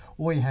thought.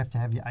 Or you have to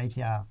have your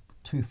ATR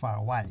too far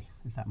away,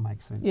 if that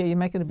makes sense. Yeah, you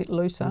make it a bit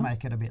looser. You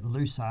make it a bit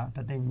looser,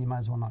 but then you may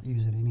as well not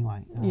use it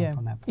anyway.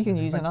 From that point you can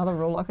use another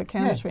rule like a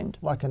counter trend.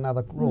 Like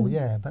another rule,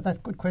 but that's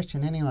a good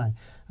question anyway.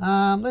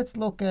 Let's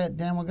look at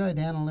we'll go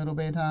down a little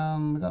bit.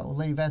 We've got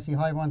Lee Vassy.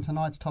 Hi everyone,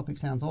 tonight's topic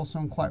sounds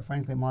awesome. Quite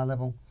frankly, at my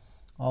level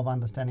of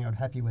understanding, I'd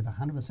happy with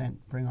 100%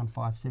 bring on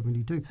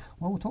 572.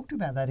 Well, we'll talk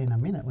about that in a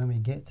minute when we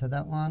get to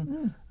that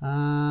one.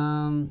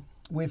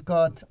 We've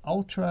got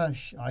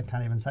I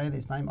can't even say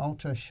this name,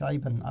 Ultra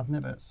Shaban. I've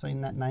never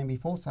seen that name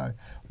before, so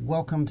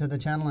welcome to the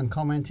channel and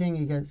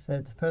commenting.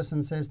 The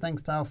person says,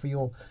 thanks Dale for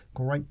your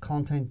great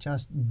content.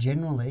 Just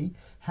generally,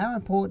 how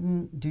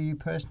important do you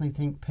personally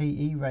think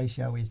PE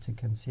ratio is to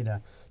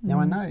consider? Now,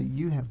 I know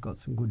you have got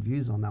some good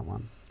views on that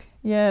one.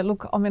 Yeah,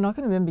 look, I mean, I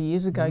can remember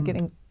years ago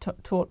getting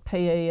taught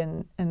PE,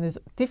 and there's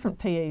different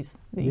PEs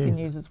that you can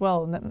use as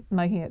well, and that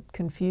making it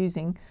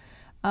confusing.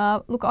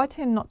 Look, I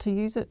tend not to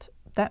use it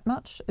that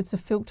much. It's a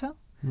filter.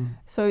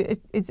 So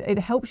it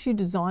helps you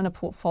design a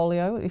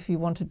portfolio if you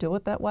want to do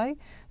it that way.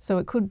 So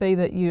it could be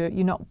that you're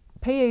not,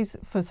 PEs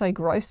for say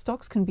growth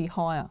stocks can be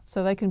higher,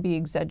 so they can be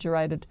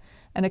exaggerated,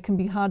 and it can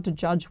be hard to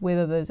judge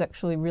whether there's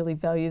actually really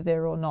value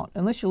there or not,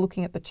 unless you're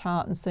looking at the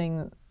chart and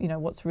seeing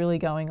what's really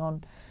going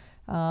on.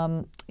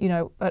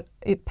 But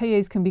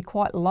PEs can be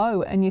quite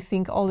low, and you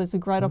think, oh, there's a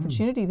great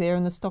opportunity there,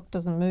 and the stock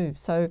doesn't move.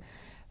 So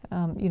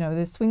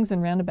there's swings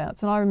and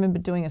roundabouts. And I remember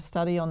doing a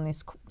study on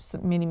this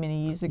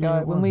many years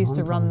ago when we used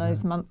to run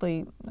those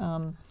monthly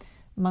I'm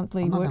not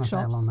workshops. going to say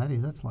how long that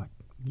is. That's like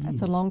years.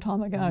 That's a long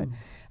time ago.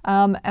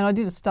 And I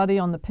did a study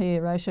on the PE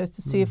ratios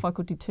to see if I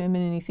could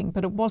determine anything,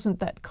 but it wasn't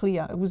that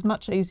clear. It was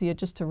much easier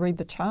just to read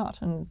the chart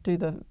and do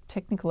the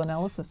technical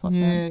analysis.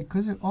 Yeah,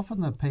 because often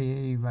the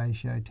PE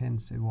ratio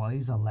tends to,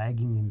 is a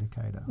lagging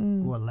indicator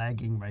or a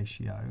lagging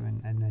ratio,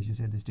 and as you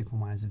said, there's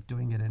different ways of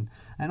doing it.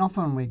 And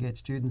often we get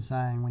students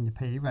saying when your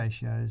PE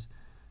ratios,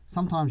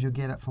 sometimes you'll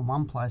get it from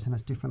one place and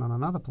it's different on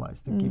another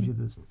place that gives you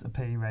the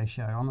PE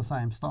ratio on the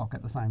same stock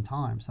at the same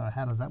time. So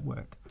how does that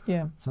work?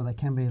 Yeah. So they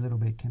can be a little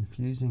bit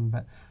confusing,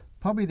 but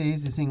probably the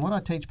easiest thing, what I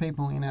teach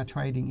people in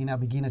our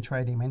beginner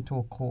trading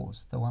mentor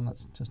course, the one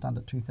that's just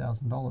under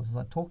 $2,000, is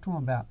I talk to them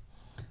about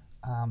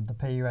the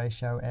PE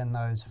ratio and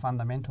those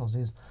fundamentals.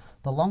 Is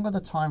the longer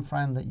the time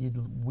frame that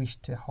you'd wish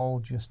to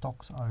hold your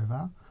stocks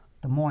over,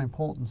 the more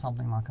important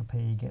something like a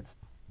PE gets.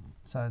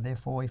 So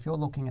therefore, if you're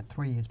looking at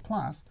 3 years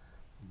plus,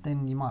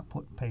 then you might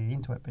put PE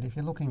into it. But if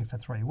you're looking for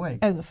 3 weeks...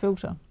 As a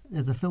filter.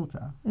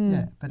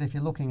 Yeah. But if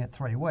you're looking at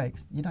 3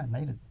 weeks, you don't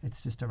need it.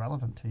 It's just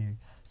irrelevant to you.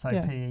 So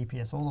PE,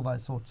 EPS, all of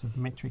those sorts of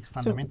metrics,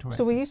 fundamental.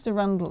 So we used to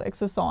run little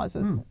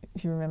exercises,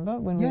 if you remember,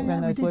 when we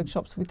ran those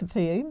workshops with the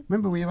PE.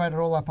 Remember we wrote it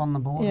all up on the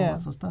board and all that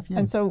sort of stuff? Yeah.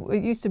 And so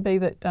it used to be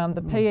that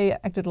the PE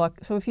acted like...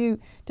 So if you,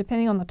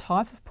 depending on the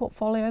type of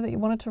portfolio that you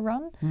wanted to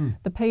run,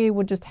 the PE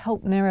would just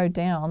help narrow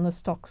down the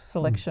stock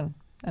selection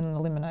and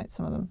eliminate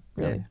some of them,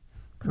 really. Yeah.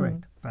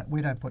 Correct. But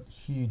we don't put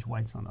huge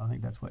weights on it. I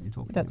think that's what you're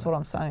talking about. That's what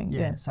I'm saying,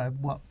 yeah. So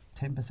what,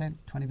 10%,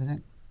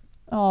 20%?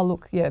 Oh,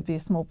 look, it'd be a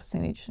small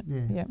percentage.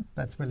 Yeah.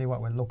 That's really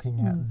what we're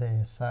looking at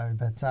there. So,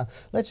 but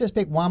let's just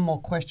pick one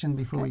more question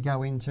before we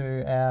go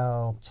into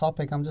our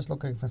topic. I'm just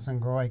looking for some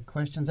great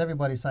questions.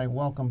 Everybody's saying,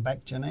 welcome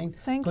back, Janine.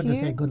 Thank you. Good to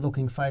see a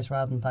good-looking face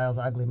rather than Dale's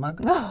ugly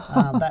mug.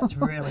 That's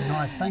really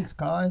nice. Thanks,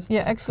 guys.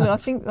 Yeah, actually, I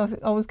think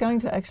I was going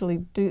to actually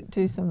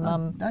do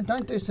some...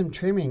 don't do some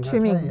trimming,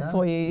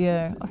 for you,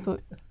 yeah. I thought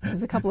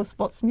there's a couple of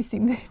spots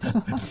missing there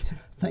tonight.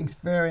 Thanks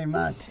very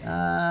much.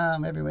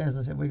 Everywhere, as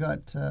I said, we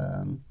got...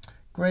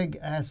 Greg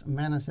S.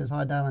 Manor says,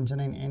 hi Dale and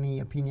Janine, any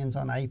opinions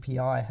on API?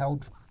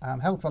 Held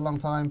for a long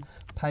time,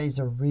 pays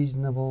a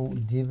reasonable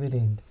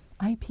dividend.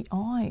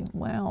 API,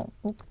 wow.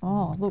 Look,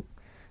 look.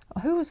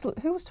 Who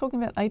was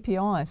talking about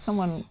API?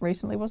 Someone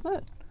recently, wasn't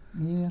it?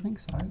 Yeah, I think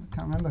so. I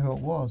can't remember who it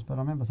was, but I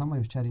remember somebody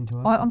was chatting to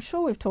us. I'm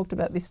sure we've talked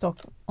about this stock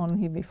on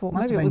here before.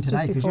 Must Maybe have it was been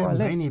today just because you before I haven't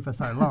left. been here for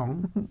so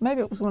long.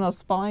 Maybe it was when I was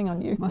spying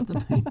on you. Must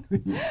have been.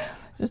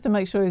 Just to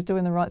make sure he's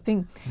doing the right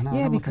thing. I know, Yeah,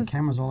 I look at because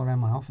cameras all around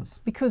my office.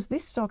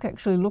 this stock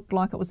actually looked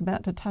like it was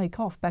about to take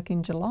off back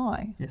in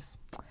July. Yes.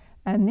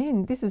 And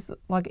then this is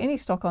like any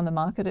stock on the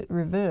market, it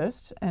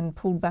reversed and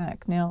pulled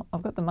back. Now,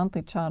 I've got the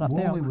monthly chart up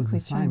there. I'll Worley was quickly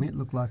the same. change. It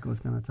looked like it was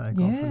going to take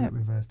off and it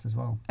reversed as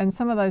well. And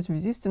some of those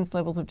resistance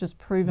levels have just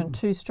proven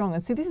too strong.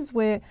 And see, this is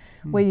where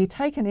you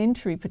take an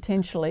entry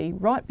potentially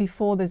right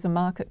before there's a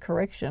market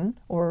correction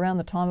or around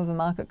the time of a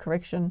market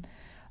correction.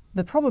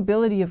 The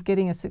probability of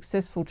getting a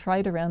successful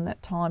trade around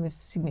that time is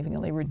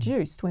significantly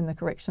reduced when the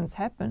corrections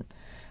happen.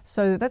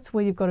 So that's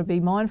where you've got to be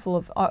mindful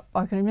of.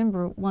 I can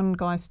remember one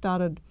guy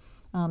started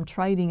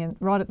trading, and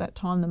right at that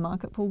time the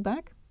market pulled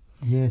back.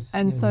 Yes.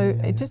 And so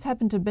it just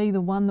happened to be the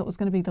one that was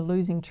going to be the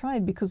losing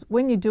trade, because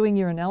when you're doing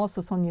your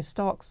analysis on your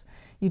stocks,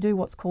 you do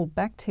what's called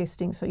back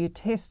testing. So you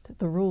test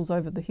the rules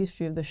over the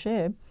history of the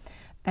share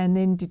and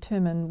then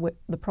determine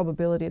the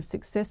probability of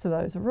success of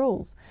those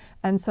rules.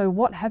 And so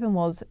what happened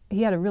was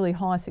he had a really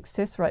high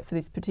success rate for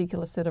this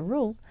particular set of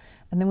rules,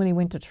 and then when he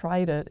went to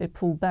trade it, it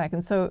pulled back.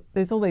 And so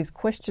there's all these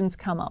questions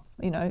come up,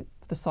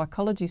 the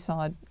psychology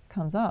side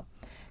comes up,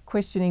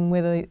 questioning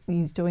whether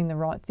he's doing the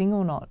right thing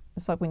or not.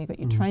 It's like when you've got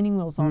your training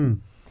wheels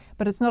on.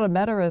 But it's not a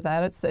matter of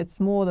that. It's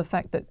more the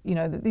fact that,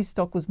 that this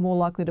stock was more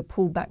likely to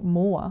pull back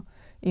more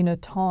in a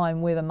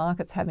time where the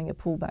market's having a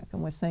pullback,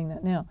 and we're seeing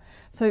that now.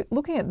 So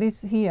looking at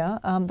this here,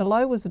 the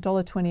low was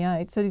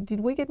 $1.28. So did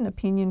we get an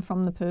opinion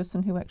from the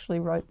person who actually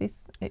wrote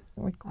this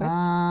request?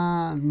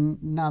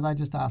 No, they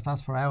just asked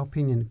us for our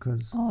opinion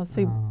because... Oh,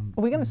 see, are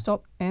we going to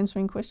stop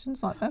answering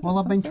questions like that? Well,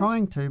 I've been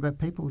trying to, but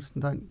people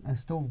are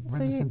still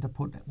reticent to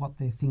put what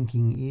their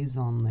thinking is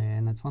on there,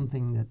 and it's one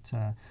thing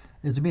that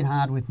is a bit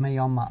hard with me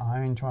on my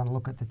own, trying to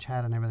look at the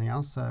chat and everything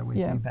else. So with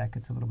you back,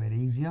 it's a little bit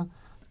easier.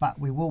 But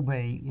we will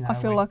be, I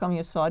feel like I'm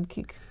your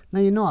sidekick.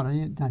 No, you're not.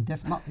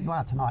 You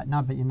are tonight.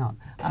 No, but you're not.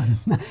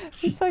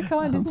 He's so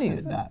kind, isn't he?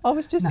 No. I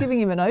was just giving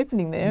him an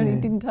opening there and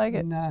he didn't take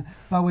it. No,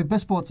 but we've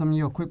just bought some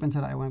new equipment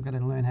today. We're going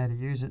to learn how to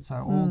use it. So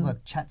all the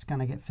chat's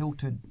going to get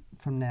filtered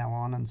from now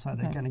on, and so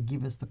they're going to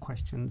give us the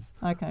questions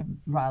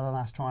rather than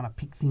us trying to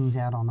pick things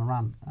out on the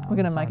run. We're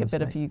going to make it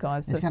better for you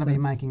guys. It's going to be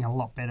making a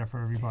lot better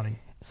for everybody.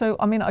 So,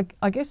 I mean,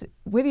 I guess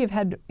whether you've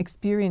had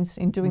experience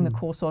in doing the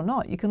course or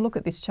not, you can look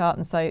at this chart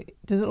and say,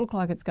 does it look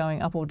like it's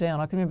going up or down?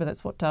 I can remember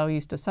that's what Dale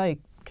used to say.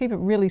 Keep it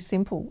really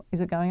simple. Is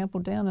it going up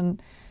or down?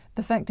 And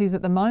the fact is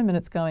at the moment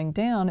it's going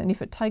down, and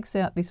if it takes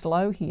out this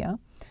low here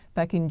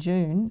back in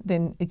June,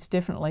 then it's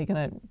definitely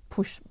going to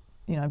push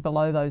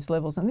below those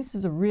levels. And this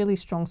is a really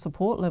strong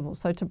support level.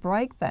 So to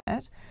break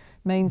that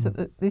means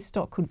that this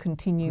stock could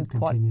continue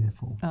quite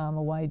a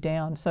way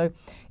down. So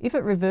if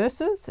it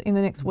reverses in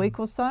the next week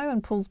or so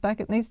and pulls back,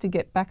 it needs to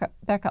get back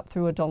up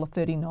through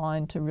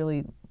 $1.39 to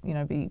really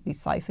be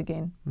safe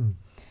again.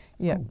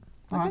 Yeah. Cool.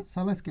 All right,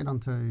 so let's get on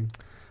to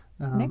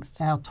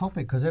next our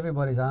topic, because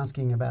everybody's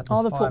asking about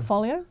this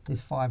portfolio, this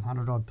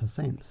 500 odd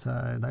 %.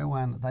 So they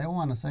all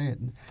want to see it.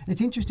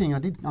 It's interesting. I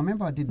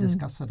remember I did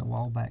discuss it a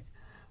while back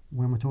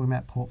when we're talking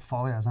about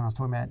portfolios, and I was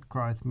talking about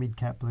growth, mid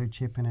cap, blue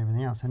chip, and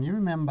everything else. And you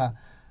remember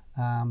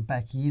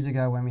back years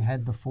ago when we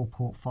had the full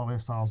portfolio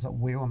styles that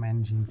we were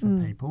managing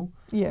for people,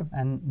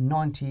 and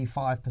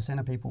 95%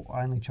 of people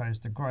only chose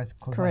the growth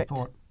because they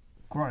thought,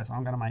 growth,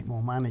 I'm going to make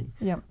more money.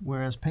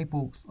 Whereas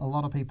a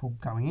lot of people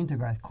going into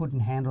growth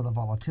couldn't handle the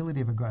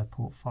volatility of a growth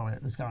portfolio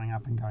that's going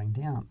up and going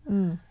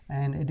down.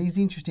 And it is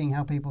interesting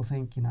how people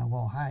think,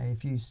 well, hey,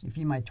 if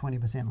you made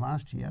 20%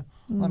 last year,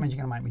 well, that means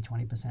you're going to make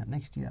me 20%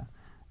 next year.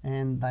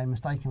 And they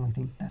mistakenly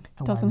think that's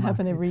the way. Doesn't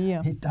happen every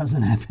year. It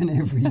doesn't happen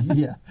every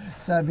year.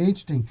 So it'd be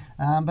interesting.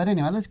 But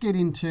anyway, let's get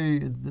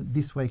into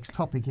this week's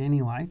topic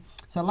anyway.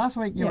 So last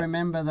week you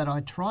remember that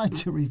I tried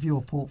to review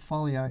a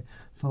portfolio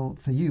for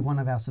you, one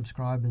of our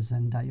subscribers,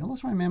 and you'll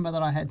also remember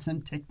that I had some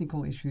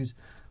technical issues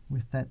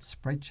with that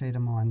spreadsheet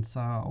of mine, so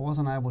I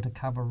wasn't able to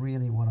cover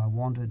really what I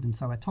wanted. And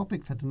so our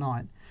topic for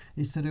tonight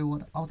is to do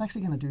what I was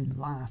actually going to do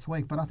last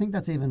week, but I think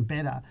that's even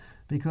better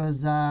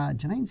because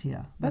Janine's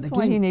here. That's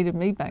why he needed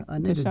me back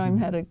to show him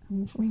how to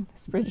bring the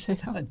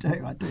spreadsheet up. I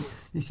do.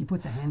 Yes, she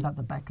puts her hand up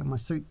the back of my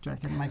suit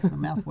jacket and makes my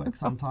mouth work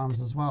sometimes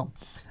as well.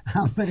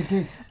 But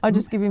again, I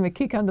just give him a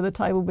kick under the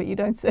table, but you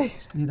don't see it.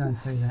 You don't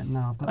see that.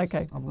 No, I've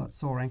got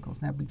sore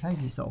ankles. Now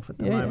behave yourself at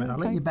the moment. I'll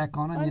let you back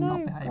on and you're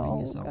not behaving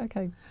yourself.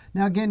 Okay.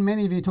 Now again,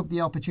 many of you took the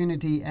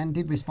opportunity and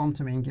did respond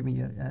to me and give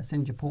me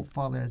send your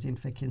portfolios in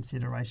for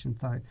consideration.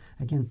 So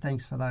again,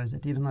 thanks for those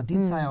that did. And I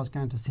did say I was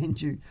going to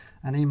send you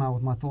an email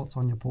with my thoughts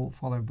on your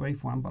portfolio,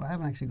 brief one, but I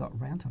haven't actually got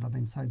around to it. I've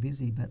been so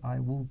busy, but I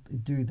will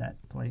do that,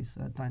 please.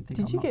 Don't think.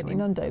 Did you get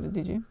inundated?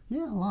 Did you?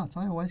 Yeah, lots.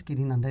 I always get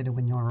inundated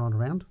when you're not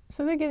around.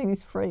 So they're getting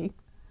this free.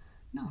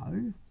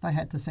 No, they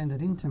had to send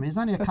it in to me. There's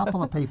only a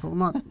couple of people.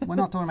 We're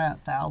not talking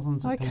about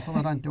thousands of people.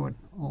 I don't do it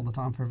all the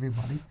time for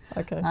everybody.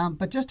 Okay.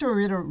 But just to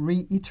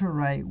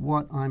reiterate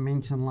what I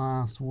mentioned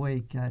last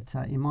week, that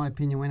in my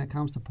opinion, when it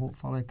comes to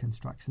portfolio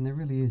construction, there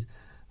really is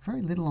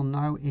very little or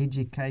no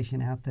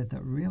education out there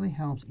that really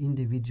helps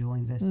individual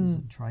investors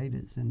and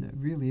traders, and it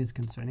really is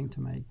concerning to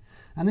me.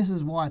 And this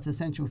is why it's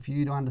essential for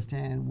you to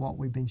understand what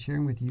we've been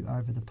sharing with you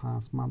over the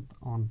past month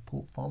on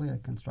portfolio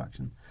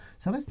construction.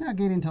 So let's now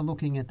get into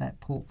looking at that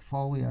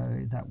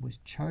portfolio that was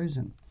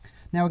chosen.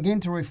 Now, again,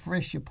 to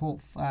refresh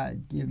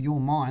your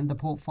mind, the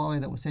portfolio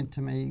that was sent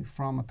to me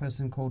from a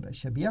person called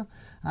Shabir,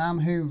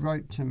 who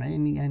wrote to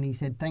me and he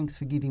said, thanks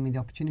for giving me the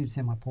opportunity to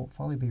see my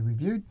portfolio be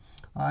reviewed.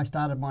 I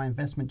started my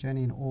investment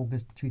journey in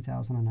August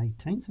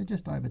 2018, so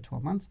just over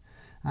 12 months,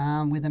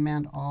 with an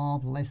amount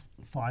of less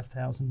than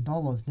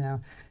 $5,000. Now,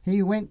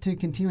 he went to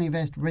continue to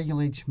invest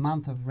regularly each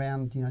month of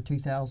around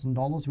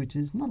 $2,000, which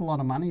is not a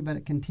lot of money, but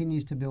it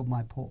continues to build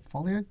my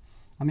portfolio.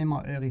 I'm in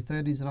my early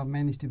 30s and I've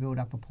managed to build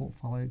up a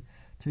portfolio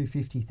to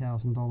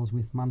 $50,000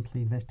 with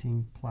monthly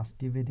investing plus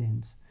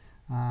dividends.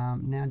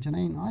 Now,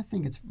 Janine, I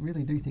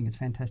really do think it's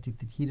fantastic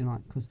to hear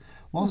tonight, because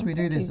whilst we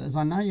do this, as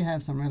I know you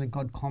have some really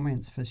good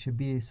comments for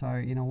Shabir, so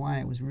in a way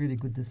it was really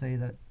good to see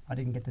that I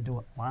didn't get to do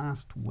it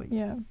last week.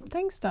 Yeah,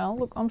 thanks, Dale.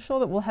 Look, I'm sure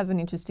that we'll have an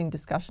interesting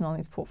discussion on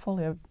his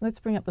portfolio. Let's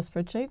bring up the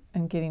spreadsheet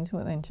and get into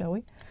it then, shall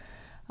we?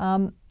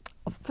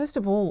 First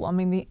of all, I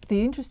mean,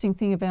 the interesting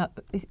thing about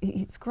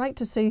it's great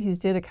to see his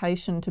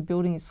dedication to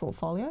building his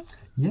portfolio.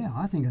 Yeah,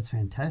 I think it's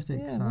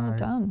fantastic. Yeah, so well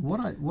done.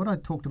 What I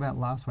talked about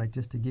last week,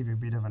 just to give you a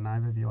bit of an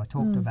overview, I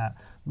talked about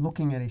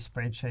looking at his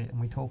spreadsheet, and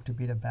we talked a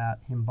bit about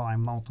him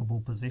buying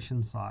multiple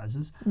position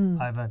sizes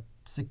over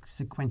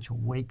sequential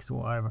weeks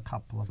or over a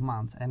couple of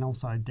months, and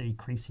also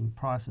decreasing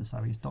prices, so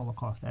his dollar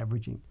cost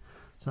averaging.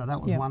 So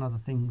that was one of the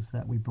things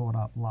that we brought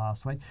up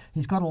last week.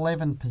 He's got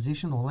 11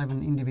 positions, or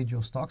 11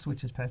 individual stocks,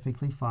 which is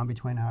perfectly fine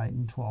between 8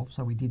 and 12.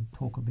 So we did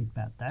talk a bit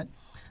about that.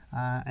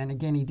 And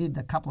again, he did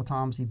a couple of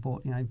times. He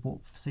bought,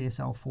 bought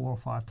CSL 4 or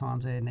 5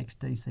 times there. Next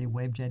DC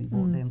Webjet, he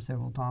bought them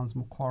several times.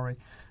 Macquarie,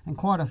 and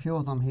quite a few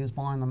of them, he was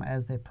buying them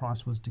as their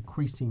price was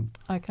decreasing.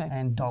 Okay.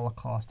 And dollar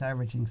cost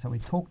averaging. So we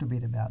talked a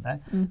bit about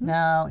that.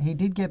 Now, he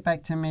did get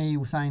back to me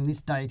saying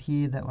this date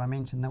here that I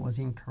mentioned that was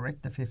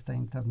incorrect, the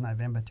 15th of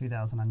November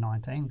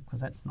 2019,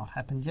 because that's not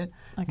happened yet.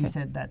 Okay. He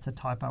said that's a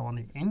typo on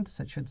the end,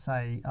 so it should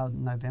say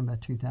November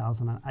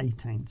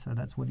 2018. So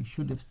that's what he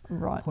should have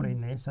put in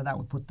there. So that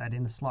would put that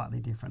in a slightly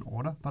different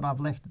order, but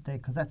I've left it there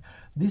because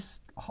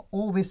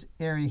all this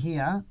area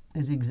here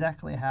is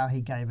exactly how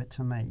he gave it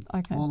to me.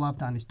 Okay. All I've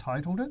done is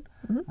totaled it,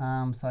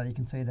 so you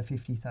can see the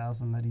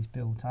 50,000 that he's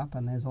built up,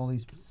 and there's all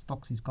these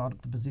stocks he's got,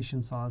 the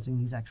position sizing,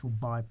 his actual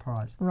buy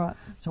price. Right.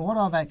 So what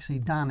I've actually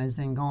done is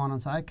then gone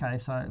and say, okay,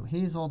 so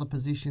here's all the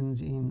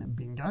positions in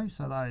Bingo.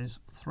 So those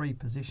 3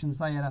 positions,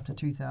 they add up to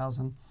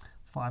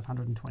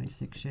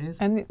 2,526 shares.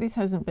 And this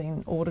hasn't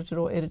been audited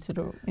or edited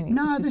or anything?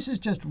 No, this is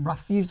just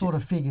rough sort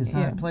of figures,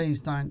 so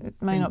please don't It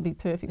may not be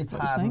perfect. It's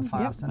hard and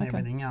fast and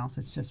everything else.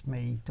 It's just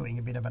me doing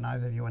a bit of an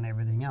overview and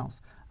everything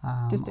else.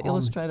 Just to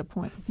illustrate a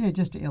point. Yeah,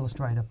 just to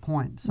illustrate a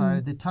point. So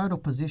the total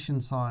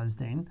position size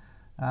then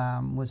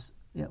was,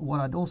 what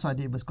I'd also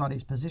did was got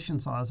his position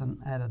size and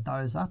added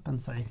those up,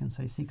 and so you can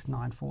see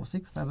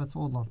 6,946, so that's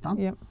all I've done.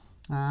 Yep.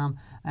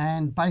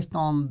 And based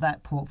on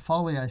that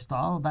portfolio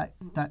style,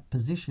 that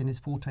position is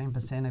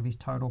 14% of his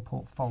total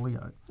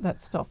portfolio.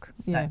 That stock,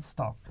 yeah. That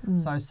stock.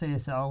 So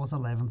CSL was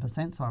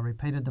 11%, so I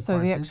repeated the process. So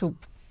the actual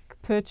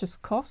purchase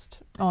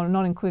cost,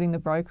 not including the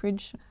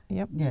brokerage,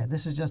 yep. Yeah,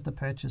 this is just the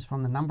purchase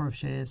from the number of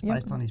shares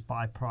based on his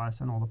buy price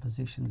and all the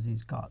positions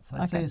he's got. So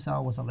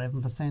CSL was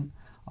 11%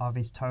 of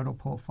his total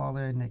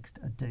portfolio. Next,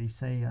 a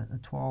DC, a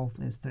 12,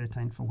 there's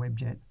 13 for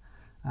Webjet.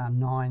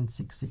 9,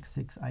 6, 6,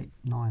 6, 8,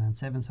 9 and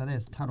 7. So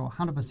there's total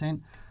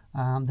 100%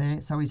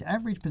 there. So his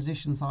average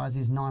position size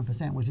is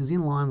 9%, which is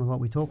in line with what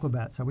we talk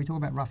about. So we talk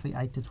about roughly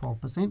 8 to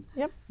 12%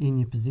 in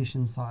your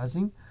position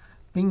sizing.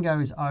 Bingo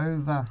is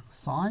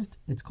oversized.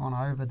 It's gone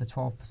over the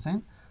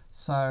 12%.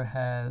 So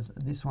has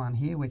this one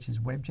here, which is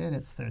Webjet,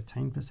 it's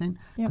 13%.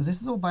 Because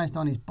this is all based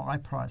on his buy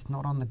price,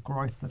 not on the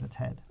growth that it's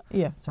had.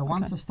 Yeah. So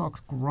once the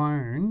stock's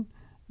grown,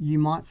 you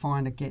might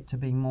find it get to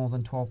be more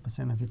than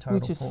 12% of your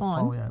total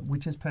portfolio,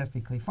 which is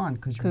perfectly fine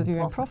because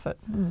you're in profit.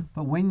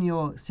 But when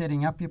you're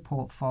setting up your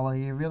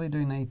portfolio, you really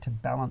do need to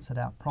balance it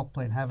out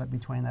properly and have it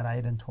between that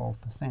 8 and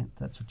 12%.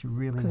 That's what you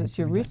really need to do. Because it's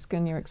your risk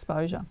and your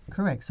exposure.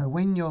 Correct. So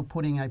when you're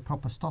putting a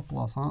proper stop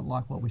loss on it,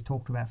 like what we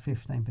talked about,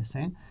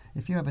 15%,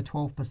 if you have a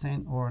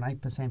 12% or an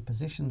 8%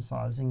 position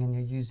sizing and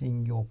you're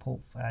using your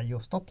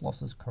stop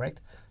losses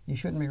correct, you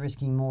shouldn't be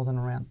risking more than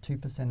around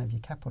 2% of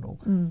your capital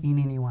in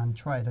any one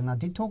trade. And I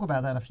did talk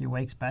about that a few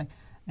weeks back.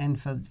 And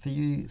for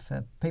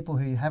people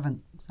who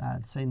haven't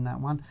seen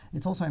that one,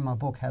 it's also in my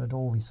book, how to do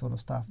all this sort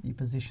of stuff, your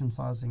position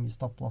sizing, your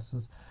stop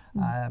losses,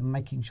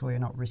 making sure you're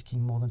not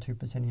risking more than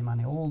 2% of your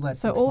money, all that.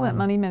 So all that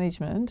money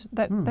management,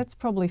 that's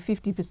probably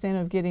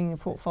 50% of getting your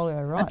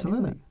portfolio right,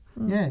 Absolutely. isn't it?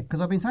 Yeah,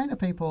 because I've been saying to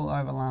people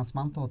over the last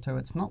month or two,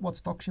 it's not what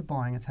stocks you're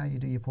buying, it's how you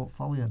do your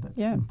portfolio that's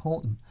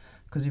important.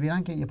 Because if you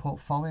don't get your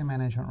portfolio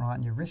management right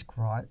and your risk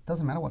right, it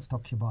doesn't matter what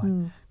stocks you buy,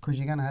 because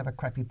you're going to have a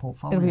crappy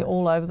portfolio. It'll be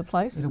all over the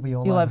place. It'll be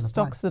all You'll over have the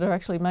stocks place. that are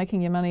actually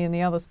making you money and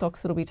the other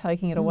stocks that'll be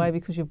taking it away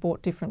because you've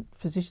bought different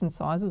position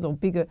sizes or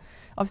bigger.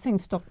 I've seen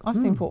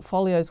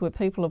portfolios where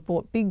people have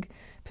bought big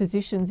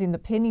positions in the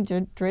penny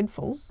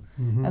dreadfuls,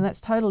 and that's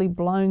totally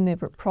blown their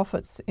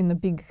profits in the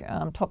big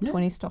top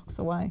 20 stocks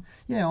away.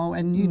 Yeah, well,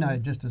 and you know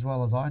just as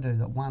well as I do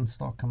that one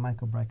stock can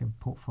make or break a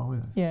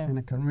portfolio. Yeah. And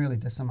it can really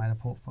decimate a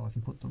portfolio if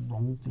you put the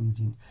wrong things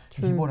in.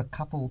 True. If you bought a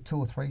couple, 2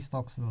 or 3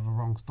 stocks that are the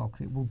wrong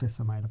stocks, it will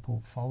decimate a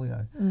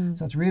portfolio.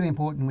 So it's really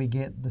important we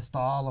get the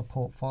style of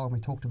portfolio. We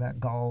talked about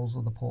goals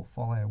of the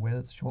portfolio, whether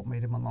it's short,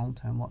 medium, or long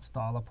term, what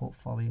style of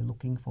portfolio you're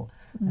looking for,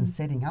 and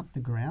setting up the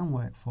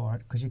groundwork for it,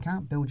 because you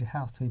can't build your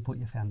house till you put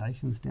your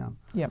foundations down.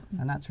 Yep.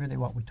 And that's really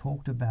what we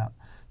talked about.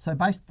 So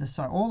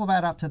so all of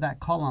that up to that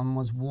column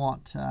was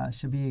what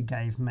Shabir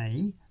gave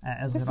me.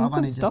 As There's I said, some I've good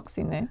only stocks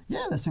in there.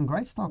 yeah, there's some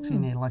great stocks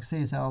in there, like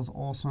CSL's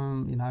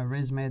awesome, you know,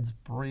 ResMed's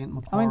brilliant,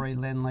 Macquarie,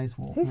 Lendlease.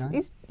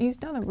 He's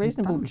done a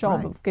reasonable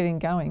job great. of getting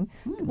going.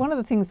 One of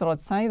the things that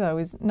I'd say though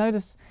is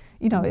notice,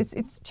 you know,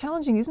 it's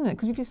challenging, isn't it?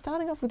 Because if you're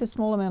starting off with a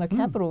small amount of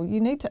capital, you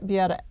need to be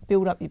able to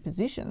build up your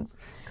positions.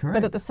 Correct.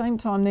 But at the same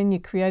time, then you're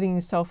creating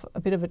yourself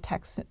a bit of a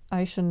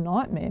taxation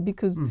nightmare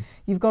because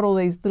you've got all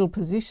these little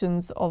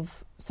positions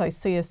of, say,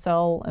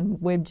 CSL and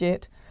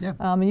Webjet,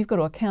 and you've got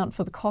to account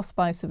for the cost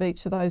base of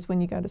each of those when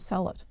you go to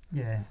sell it.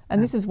 Yeah.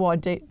 And this is why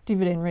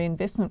dividend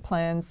reinvestment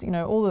plans, you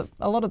know,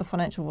 a lot of the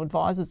financial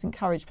advisors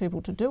encourage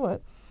people to do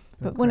it.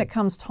 But when it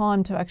comes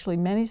time to actually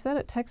manage that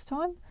at tax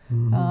time,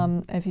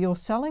 if you're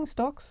selling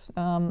stocks,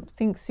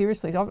 think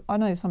seriously. I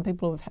know some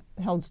people have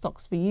held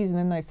stocks for years and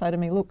then they say to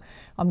me, look,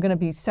 I'm going to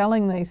be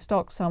selling these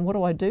stocks. What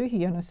do I do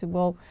here? And I said,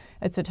 well,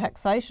 it's a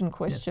taxation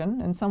question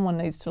and someone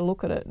needs to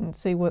look at it and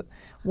see what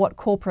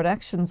corporate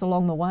actions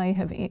along the way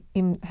have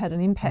had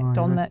an impact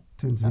on that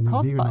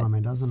cost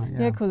base. Doesn't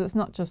it? Yeah, because it's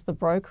not just the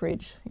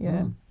brokerage.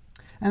 Yeah.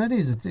 And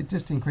it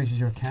just increases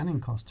your accounting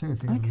cost too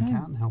if you have an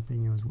accountant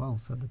helping you as well.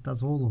 So that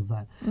does all of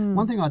that.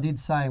 One thing I did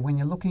say, when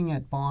you're looking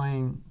at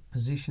buying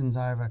positions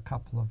over a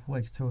couple of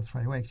weeks, 2 or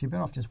 3 weeks, you're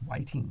better off just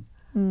waiting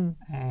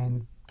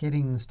and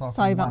getting the stock.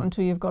 Save up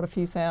until you've got a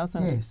few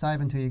thousand. Yeah,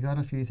 save until you've got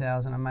a few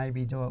thousand and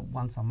maybe do it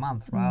once a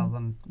month rather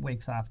than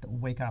week after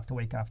week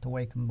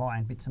and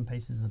buying bits and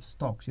pieces of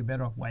stocks. You're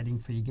better off waiting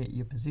for you get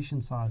your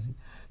position sizing.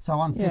 So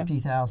on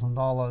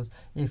 $50,000,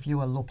 if you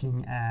were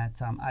looking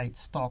at 8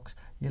 stocks,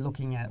 you're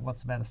looking at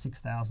what's about a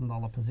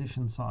 $6,000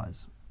 position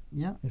size.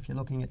 Yeah, if you're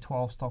looking at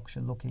 12 stocks,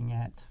 you're looking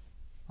at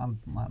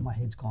my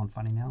head's gone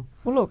funny now.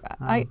 Well, look,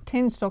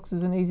 10 stocks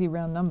is an easy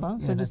round number,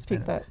 so just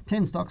pick that.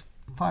 10 stocks,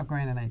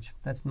 $5,000 in each.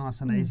 That's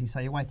nice and easy. So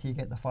you wait till you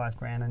get the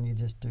 $5,000 and you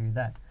just do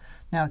that.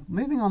 Now,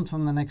 moving on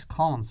from the next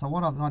column. So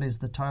what I've got is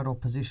the total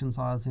position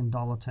size in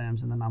dollar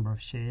terms and the number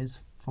of shares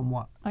from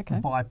what the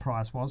buy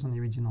price was on the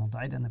original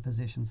date and the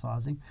position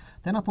sizing.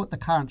 Then I put the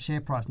current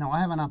share price. Now, I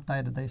haven't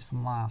updated these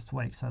from last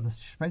week, so the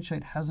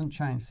spreadsheet hasn't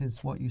changed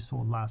since what you saw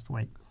last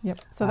week.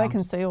 Yep, so they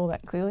can see all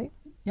that clearly.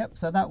 Yep,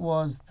 so that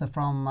was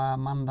from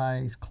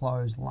Monday's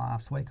close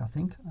last week, I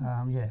think.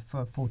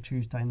 For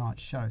Tuesday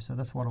night's show. So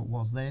that's what it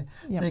was there.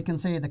 Yep. So you can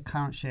see the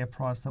current share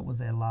price that was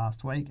there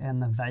last week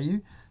and the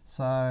value.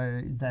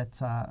 So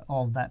that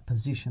of that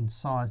position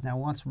size. Now,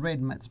 what's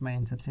red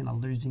means it's in a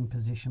losing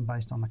position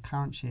based on the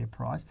current share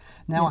price.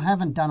 Now, I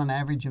haven't done an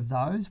average of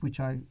those,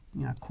 which I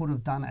could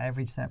have done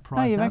average that price.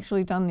 No, you've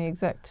actually done the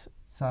exact.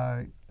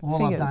 So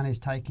all I've done is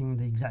taking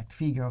the exact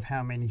figure of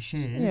how many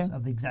shares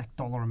of the exact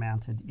dollar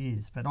amount it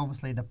is. But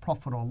obviously the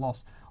profit or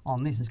loss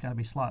on this is going to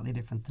be slightly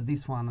different to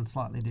this one and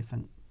slightly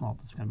different. Well,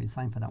 it's going to be the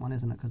same for that one,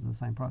 isn't it? Because of the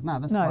same price. No,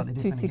 that's slightly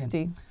different. No, it's 260.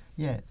 Again.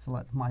 Yeah, so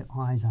like my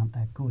eyes aren't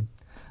that good.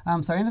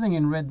 So anything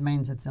in red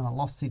means it's in a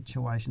loss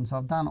situation. So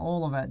I've done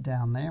all of that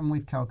down there and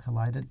we've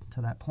calculated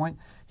to that point.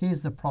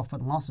 Here's the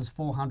profit and loss is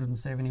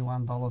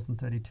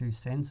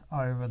 $471.32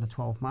 over the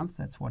 12 months.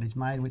 That's what he's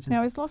made. Which is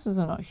now his losses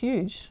are not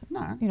huge.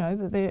 No, you know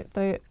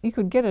they you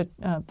could get a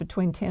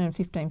between 10 and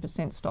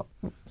 15% stop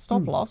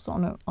loss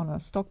on a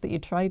stock that you're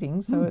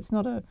trading. So it's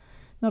not a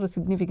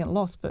significant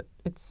loss, but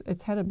it's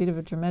had a bit of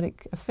a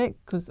dramatic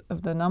effect because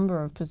of the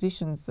number of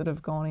positions that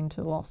have gone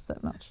into loss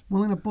that much.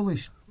 Well, in a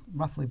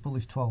roughly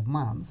bullish 12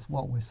 months,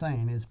 what we're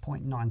seeing is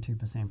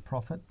 0.92%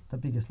 profit. The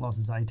biggest loss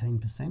is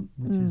 18%,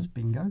 which is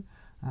bingo.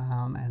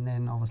 And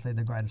then obviously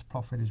the greatest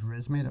profit is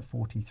ResMed at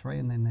 43,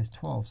 and then there's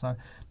 12. So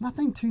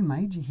nothing too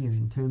major here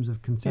in terms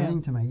of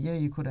concerning to me. Yeah,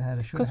 you could have had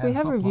a should have had a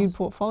because we have reviewed loss.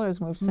 portfolios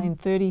and we've seen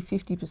 30,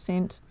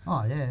 50%.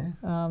 Oh yeah.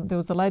 There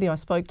was a lady I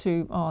spoke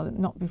to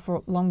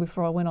long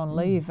before I went on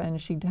leave, and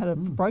she'd had a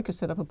broker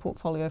set up a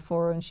portfolio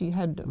for her, and she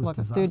had like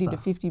a 30 to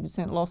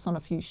 50% loss on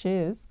a few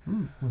shares.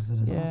 Was a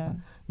disaster. Yeah.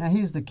 Now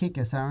here's the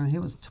kicker, Sarah.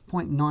 It was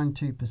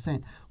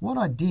 0.92%. What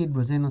I did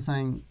was then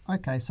saying,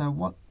 okay, so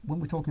when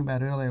we were talking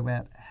about earlier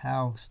about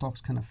how stocks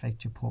can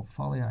affect your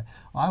portfolio,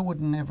 I would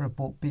never have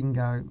bought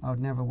Bingo. I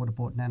never would have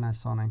bought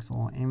Nanosonics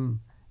or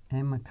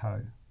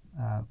Emeco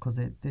because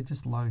they're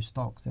just low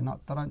stocks. They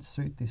don't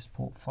suit this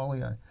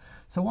portfolio.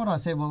 So what I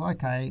said,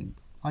 I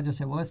just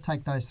said, let's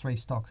take those 3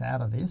 stocks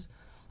out of this.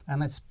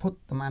 and let's put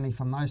the money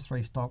from those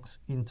 3 stocks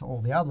into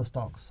all the other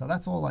stocks. So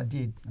that's all I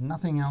did, and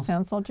nothing else.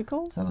 Sounds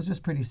logical. So it was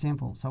just pretty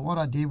simple. So what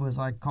I did was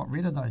I got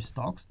rid of those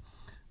stocks,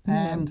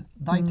 and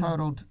they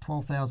totaled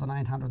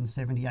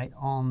 12,878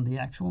 on the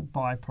actual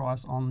buy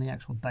price on the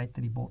actual date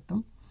that he bought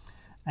them.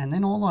 And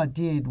then all I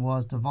did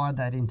was divide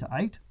that into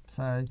 8.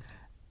 So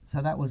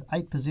that was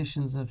 8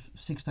 positions of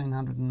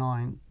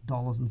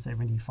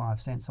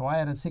 $1,609.75. So I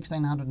added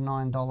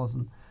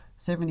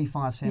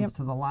 $1,609.75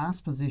 to the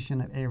last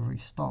position of every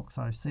stock.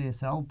 So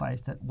CSL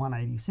based at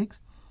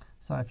 186.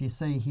 So if you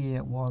see here,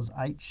 it was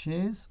 8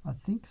 shares, I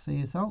think,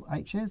 CSL,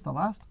 8 shares, the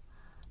last.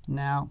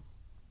 Now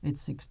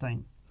it's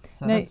 16.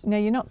 So now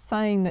you're not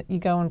saying that you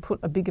go and put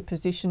a bigger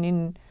position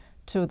in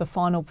to the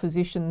final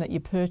position that you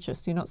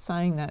purchased. You're not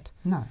saying that.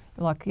 No.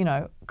 Like,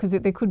 because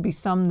there could be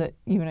some that,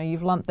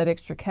 you've lumped that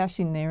extra cash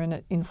in there and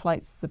it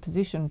inflates the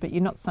position, but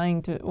you're not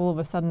saying to all of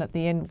a sudden at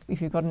the end,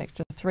 if you've got an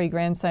extra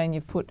 $3,000, saying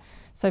you've put,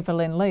 so for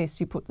Lend-Lease,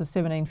 you put the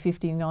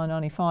 1750,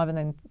 995, and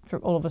then for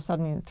all of a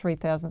sudden you're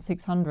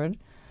 3,600.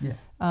 Yeah.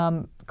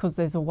 Because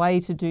there's a way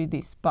to do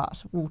this,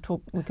 but we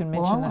can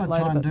mention that later. What I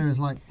try and do is,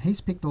 like,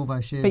 he's picked all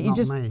those shares, but you're not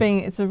just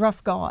me. It's a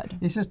rough guide.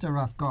 It's just a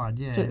rough guide,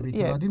 because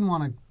I didn't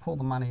want to pull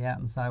the money out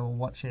and say, well,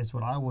 what shares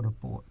would I would have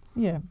bought?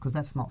 Yeah. Because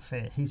that's not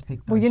fair. He's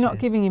picked those Well, you're shares. not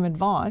giving him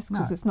advice,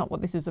 because No. it's not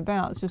what this is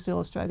about. It's just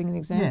illustrating an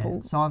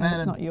example. Yeah, so I've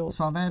added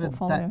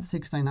portfolio. that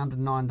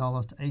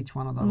 $1,609 to each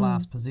one of the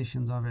last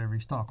positions of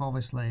every stock.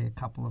 Obviously, a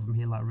couple of them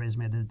here, like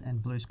ResMed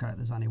and BlueScope,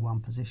 there's only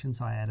 1 position,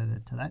 so I added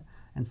it to that.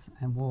 And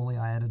Worley,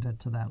 I added it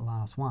to that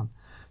last one.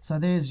 So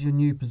there's your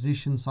new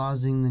position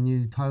sizing, the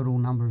new total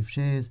number of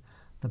shares,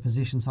 the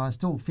position size,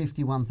 still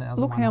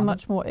 51,100. Look how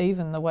much more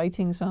even the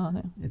weightings are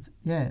now.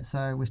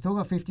 So we still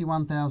got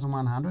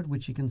 51,100,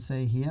 which you can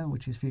see here,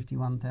 which is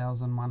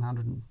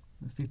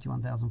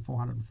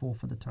 51,404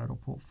 for the total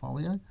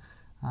portfolio.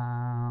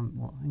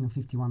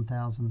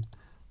 51,000.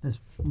 There's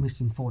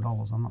missing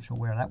 $4. I'm not sure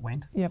where that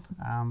went. Yep.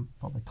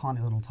 Probably a tiny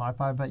little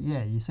typo. But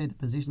yeah, you see the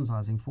position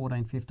sizing,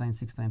 14, 15,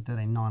 16,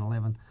 13, 9,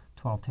 11,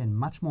 12, 10.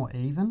 Much more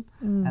even.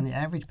 And the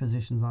average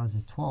position size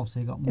is 12. So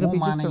you've got more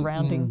money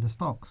in the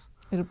stocks.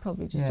 It'll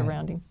probably just a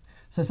rounding.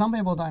 So some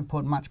people don't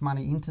put much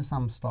money into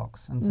some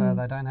stocks, and so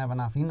they don't have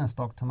enough in a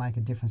stock to make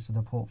a difference to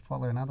the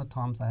portfolio. And other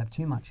times they have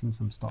too much in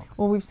some stocks.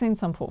 Well, we've seen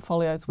some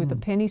portfolios with the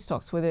penny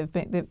stocks where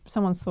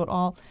someone's thought,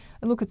 oh,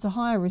 look, it's a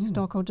higher risk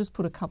stock. I'll just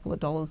put a couple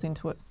of dollars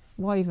into it.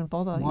 Why even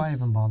bother? Why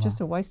even bother?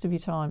 Just a waste of your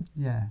time.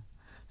 Yeah.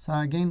 So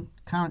again,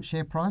 current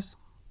share price,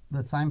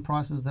 the same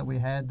prices that we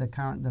had, the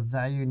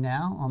value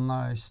now on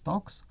those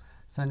stocks.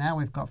 So now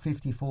we've got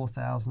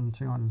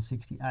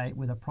 54,268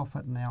 with a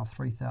profit now of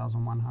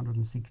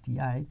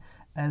 3,168,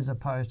 as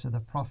opposed to the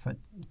profit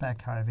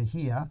back over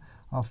here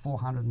of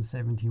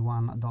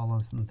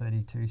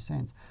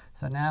 $471.32.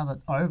 So now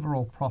that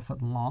overall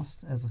profit and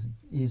loss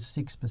is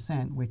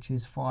 6%, which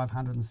is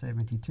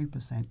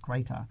 572%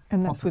 greater.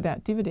 And that's profit.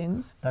 without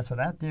dividends. That's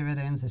without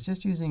dividends. It's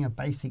just using a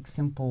basic,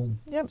 simple.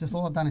 Just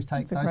all I've done is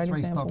take those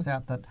 3 stocks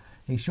out that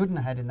he shouldn't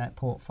have had in that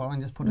portfolio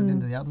and just put it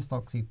into the other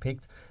stocks he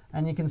picked.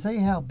 And you can see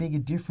how big a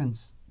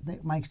difference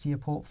that makes to your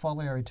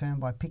portfolio return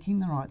by picking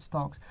the right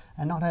stocks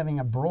and not having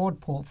a broad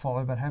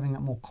portfolio but having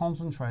it more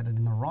concentrated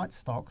in the right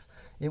stocks.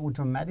 It will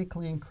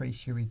dramatically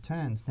increase your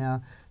returns.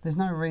 Now, there's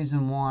no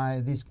reason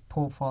why this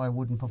portfolio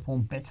wouldn't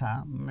perform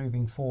better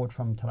moving forward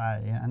from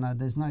today, and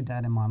there's no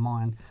doubt in my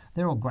mind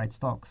they're all great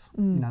stocks.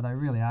 They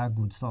really are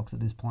good stocks at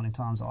this point in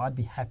time, so I'd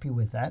be happy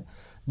with that.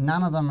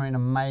 None of them are in a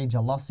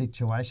major loss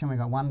situation. We've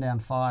got 1 down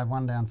 5,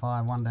 1 down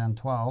 5, 1 down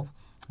 12,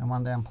 and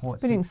 1 down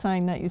 0.6. But in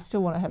saying that, you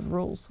still want to have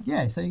rules.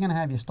 Yeah, so you're going to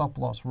have your stop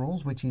loss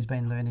rules, which he's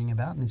been learning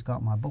about, and he's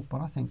got my book,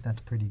 but I think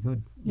that's pretty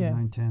good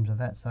in terms of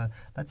that. So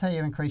that's how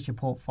you increase your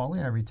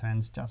portfolio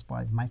returns, just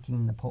by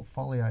making the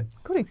portfolio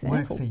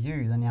work for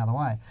you than the other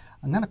way.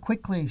 I'm going to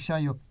quickly show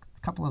you a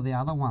couple of the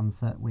other ones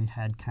that we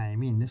had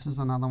came in. This is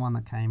another one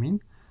that came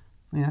in.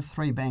 We have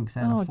 3 banks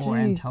out of 4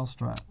 and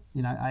Telstra.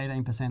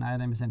 18%,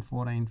 18%,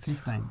 14,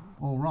 15,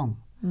 all wrong.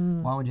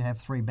 Why would you have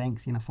 3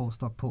 banks in a full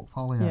stock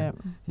portfolio? Yeah.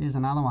 Here's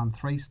another one,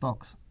 3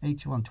 stocks,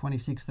 each one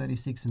 26,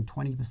 36 and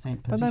 20%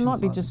 position. But they might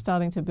be just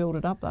starting to build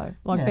it up though.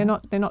 Like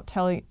they're not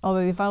telling,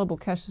 the available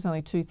cash is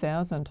only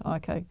 2,000.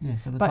 Okay. Yeah,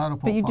 so the total portfolio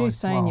but you do is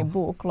say 12. in your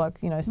book,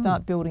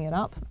 start building it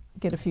up,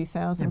 get a few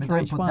thousand for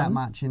each one. Don't put that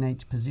much in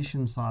each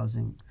position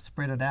sizing.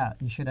 Spread it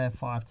out. You should have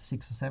 5 to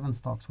 6 or 7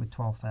 stocks with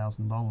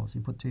 $12,000.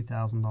 You put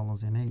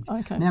 $2,000 in each.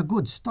 Okay. Now,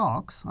 good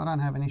stocks, I don't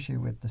have an issue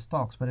with the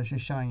stocks, but it's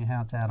just showing you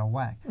how it's out of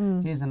whack.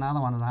 Here's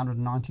another one,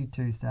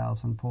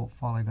 192,000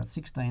 portfolio, got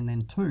 16,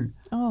 then 2.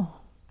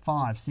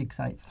 5, 6,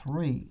 8,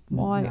 3.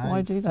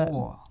 Why do that?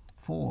 4.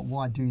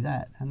 Why do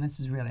that? And this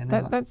is really,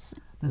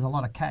 there's a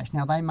lot of cash.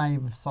 Now, they may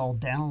have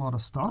sold down a lot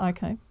of stock.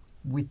 Okay.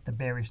 With the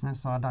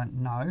bearishness, I don't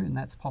know, and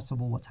that's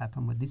possible what's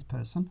happened with this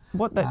person.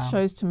 What that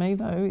shows to me,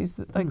 though, is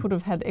that they could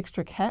have had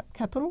extra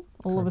capital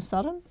all of a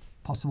sudden.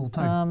 Possible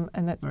too.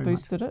 And that's Very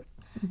boosted it.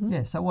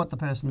 Yeah, so what the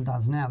person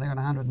does now, they've got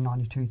a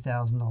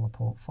 $192,000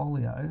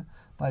 portfolio.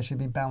 they should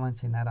be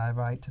balancing that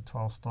over 8 to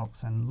 12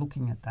 stocks and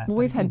looking at that. Well, But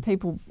we've had again,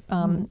 people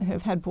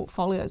who've had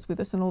portfolios with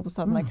us, and all of a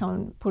sudden they come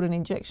and put an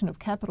injection of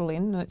capital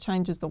in, and it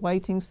changes the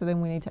weighting. So then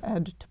we need to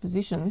add to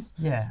positions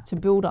yeah. to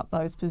build up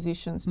those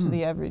positions to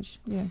the average.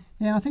 Yeah.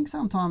 Yeah, I think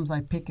sometimes they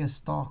pick a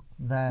stock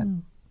that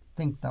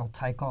think they'll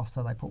take off,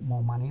 so they put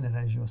more money in it,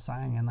 as you were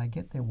saying, and they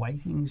get their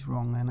weightings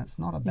wrong. And it's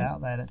not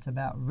about that; it's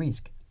about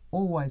risk.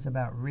 Always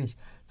about risk.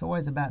 It's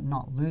always about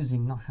not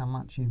losing, not how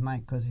much you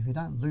make. Because if you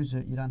don't lose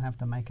it, you don't have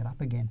to make it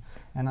up again.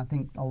 And I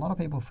think a lot of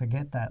people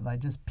forget that. They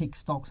just pick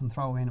stocks and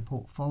throw in a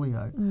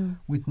portfolio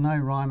with no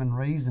rhyme and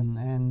reason.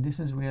 And this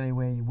is really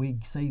where we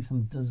see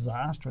some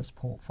disastrous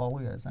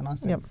portfolios. And I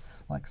see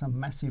like some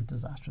massive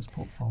disastrous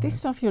portfolios. This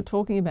stuff you're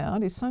talking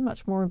about is so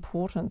much more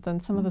important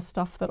than some of the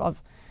stuff that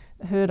I've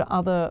heard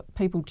other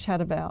people chat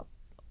about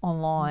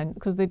online,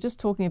 because they're just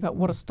talking about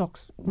what a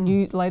stock's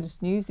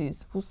latest news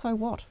is. Well, so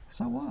what?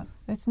 So what?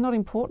 It's not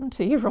important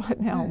to you right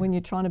now when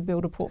you're trying to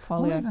build a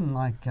portfolio. Well, even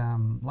like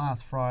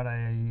last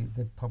Friday,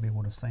 they probably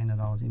would have seen it,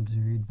 I was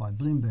interviewed by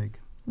Bloomberg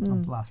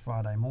last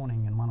Friday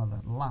morning, and one of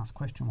the last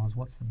question was,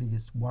 what's the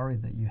biggest worry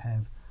that you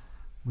have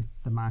with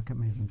the market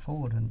moving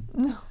forward?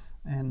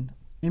 And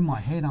in my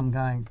head, I'm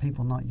going,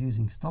 people not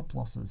using stop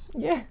losses.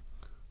 Yeah.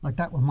 Like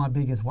that was my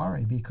biggest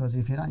worry, because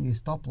if you don't use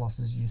stop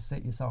losses, you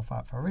set yourself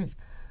up for risk.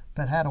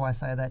 But how do I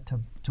say that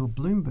to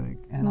Bloomberg?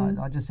 And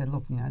I just said,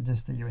 look,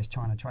 just the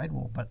US-China trade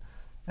war. But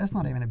that's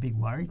not even a big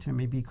worry to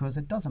me, because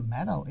it doesn't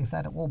matter if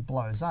that all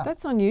blows up.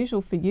 That's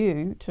unusual for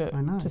you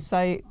to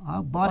say.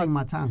 I'm biting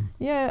my tongue.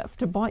 Yeah,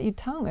 to bite your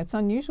tongue. It's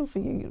unusual for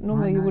you.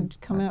 Normally you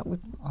would come out with...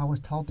 I was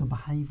told to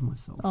behave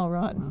myself. Oh,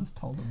 right. I was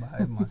told to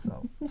behave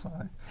myself. So,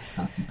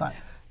 but,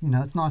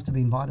 it's nice to be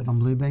invited on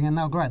Bloomberg, and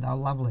they were great. They were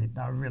lovely.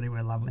 They really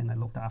were lovely, and they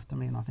looked after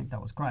me, and I think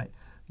that was great.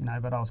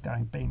 But I was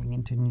beaming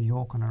into New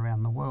York and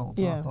around the world.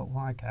 So I thought,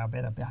 well, okay, I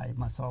better behave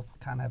myself.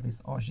 I can't have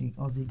this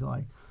Aussie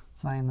guy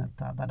saying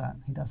that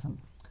he doesn't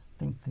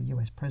think the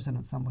US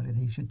president's somebody that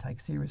he should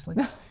take seriously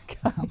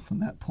from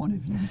that point of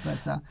view.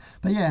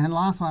 But yeah, and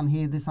last one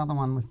here, this other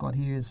one we've got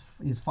here is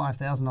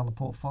 $5,000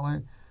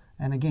 portfolio,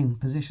 and again,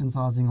 position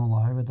sizing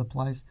all over the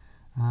place.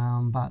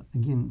 But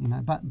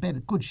again, but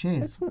better, good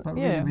shares, but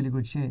really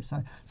good shares.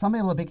 So some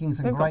people are picking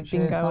some great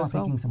shares, some are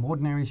picking some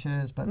ordinary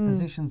shares, but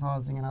position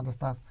sizing and other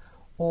stuff,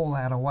 all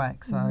out of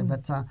whack. So,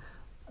 but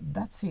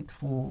that's it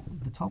for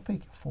the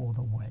topic for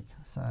the week.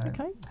 So,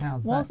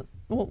 how's that?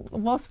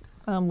 Whilst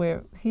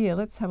we're here,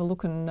 let's have a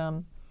look and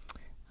now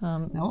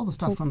all the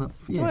stuff on the. Do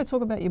you want to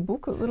talk about your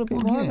book a little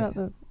bit more about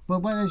the?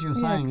 Well, as you were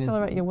saying,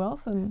 Accelerate Your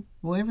Wealth, and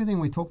everything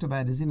we talked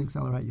about is in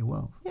Accelerate Your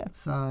Wealth. Yeah.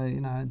 So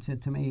it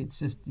said to me, it's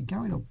just you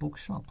go into a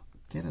bookshop,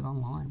 get it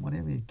online,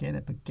 whatever you get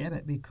it, but get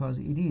it, because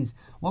it is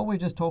what we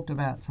just talked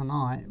about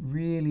tonight.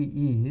 Really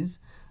is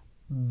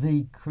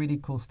the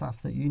critical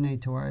stuff that you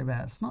need to worry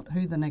about. It's not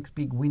who the next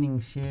big winning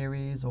share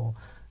is, or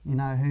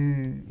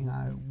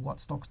what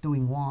stock's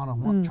doing what,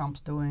 and what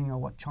Trump's doing or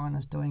what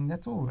China's doing.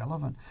 That's all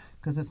relevant,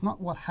 because it's not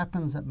what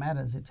happens that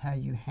matters, it's how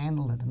you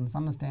handle it, and it's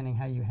understanding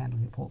how you handle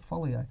your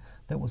portfolio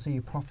that will see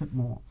you profit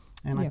more.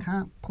 And I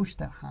can't push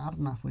that hard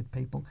enough with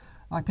people.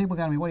 Like, people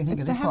go to me, what do you think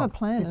of this stock? It's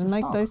to have a plan and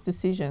make those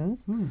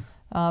decisions,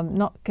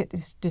 not get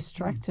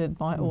distracted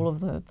by all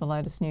of the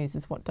latest news,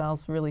 is what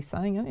Dale's really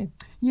saying, aren't you?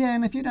 Yeah,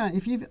 and if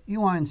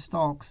you own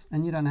stocks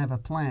and you don't have a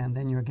plan,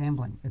 then you're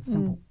gambling. It's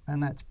simple.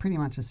 And that's pretty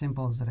much as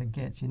simple as it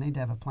gets. You need to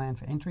have a plan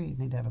for entry, you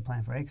need to have a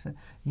plan for exit,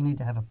 you need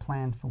to have a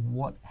plan for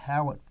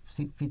how it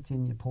fits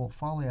in your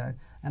portfolio,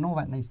 and all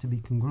that needs to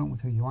be congruent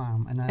with who you are.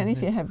 And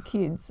if you have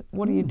kids,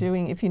 what are you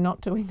doing if you're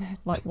not doing that?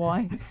 Like,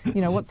 why?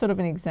 What sort of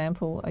an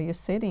example are you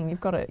setting? You've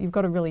got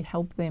to really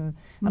help them.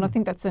 And I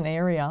think that's an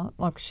area,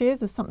 like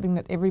shares is something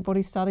that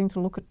everybody's starting to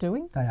look at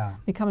doing. They are.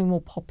 Becoming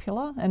more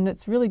popular, and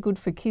it's really good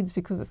for kids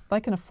because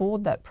they can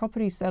afford that.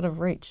 Property's out of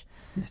reach.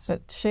 Yes.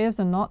 But shares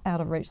are not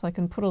out of reach. They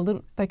can put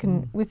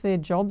with their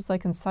jobs, they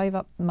can save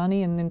up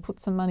money and then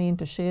put some money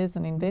into shares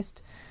and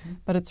invest.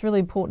 But it's really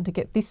important to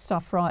get this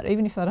stuff right,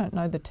 even if they don't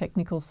know the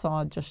technical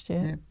side just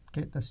yet.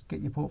 Yeah,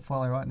 get your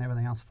portfolio right, and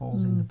everything else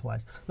falls into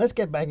place. Let's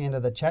get back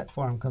into the chat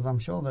forum, because I'm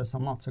sure there's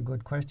some lots of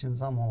good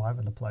questions. I'm all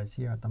over the place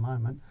here at the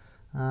moment.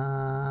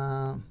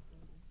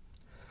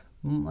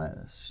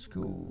 Let's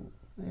go.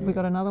 Yeah. We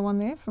got another one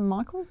there from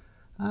Michael.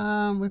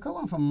 We've got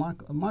one from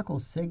Michael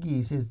Seggi.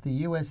 He says the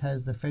US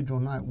has the federal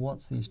note.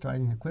 What's the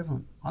Australian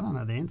equivalent? I don't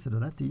know the answer to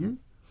that. Do you?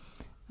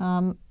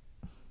 I'm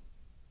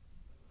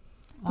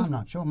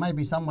not sure.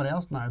 Maybe somebody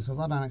else knows, because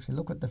I don't actually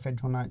look at the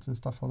federal notes and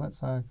stuff like that.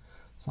 So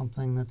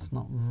something that's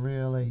not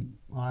really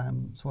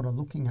I'm sort of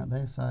looking at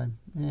there. So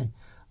yeah.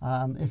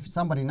 If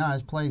somebody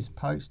knows, please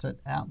post it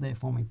out there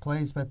for me,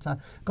 please. But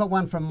got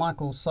one from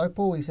Michael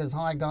Sopel. He says,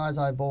 "Hi guys,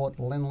 I bought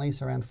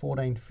Lendlease around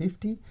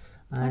 $14.50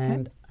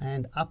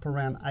 and up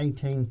around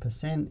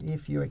 18%.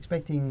 If you're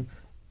expecting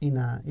in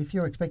a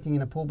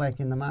pullback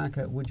in the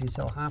market, would you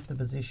sell half the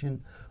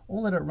position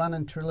or let it run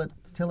until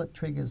it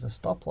triggers a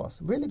stop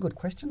loss?" Really good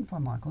question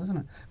from Michael, isn't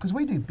it? Because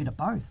we do a bit of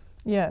both.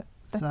 Yeah.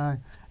 So,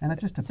 and it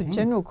just It's a depends.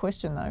 general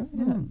question though,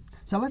 isn't it?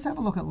 So let's have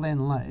a look at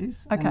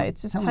Lendlease. Okay,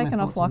 it's just taken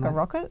off like a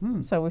rocket.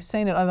 So we've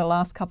seen it over the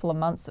last couple of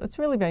months. It's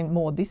really been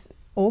more this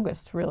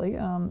August, really.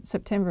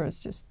 September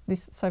is just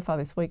so far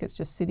this week. It's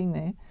just sitting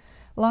there.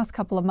 Last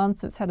couple of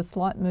months, it's had a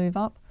slight move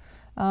up.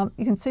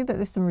 You can see that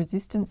there's some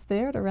resistance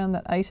there at around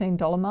that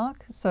 $18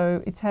 mark.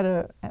 So it's had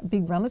a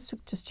big run. Let's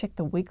just check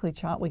the weekly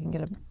chart. We can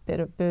get a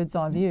better bird's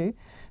eye view.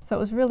 So it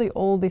was really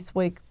all this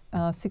week,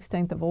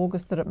 16th of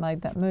August, that it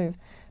made that move.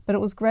 But it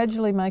was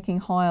gradually making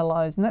higher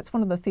lows, and that's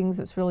one of the things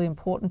that's really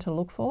important to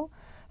look for.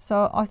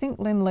 So I think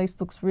Lendlease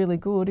looks really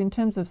good in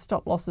terms of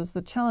stop losses.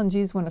 The challenge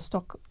is when a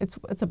stock,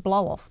 it's a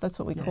blow off. That's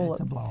what we call it.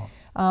 It's a blow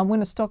off.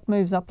 When a stock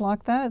moves up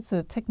like that, it's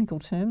a technical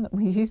term that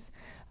we use.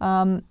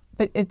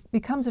 But it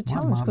becomes a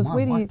challenge because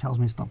my wife tells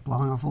me stop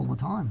blowing off all the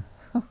time.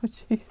 Oh,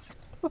 jeez.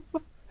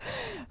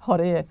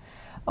 Hot air.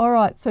 All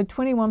right, so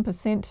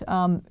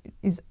 21%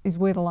 is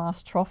where the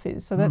last trough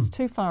is. So that's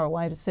too far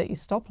away to set your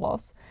stop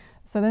loss.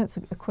 So then it's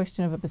a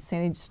question of a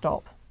percentage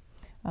stop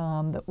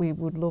that we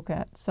would look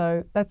at.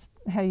 So that's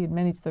how you'd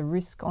manage the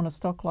risk on a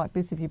stock like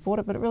this if you bought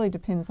it, but it really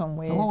depends on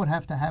where. So what would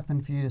have to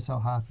happen for you to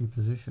sell half your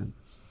position?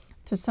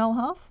 To sell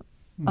half?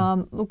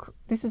 Look,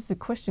 this is the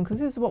question, because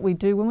this is what we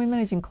do. When we're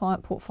managing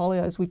client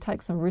portfolios, we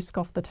take some risk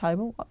off the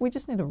table. We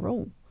just need a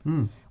rule.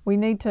 We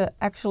need to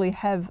actually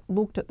have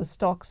looked at the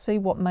stock, see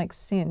what makes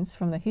sense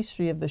from the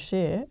history of the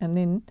share, and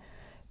then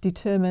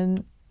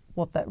determine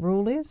what that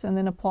rule is and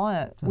then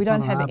apply it. So we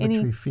don't have any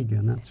arbitrary figure.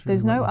 And that's really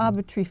there's no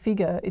arbitrary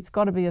figure. It's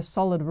got to be a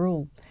solid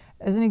rule.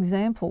 As an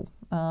example,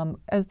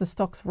 as the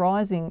stock's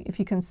rising, if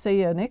you can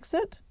see an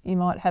exit, you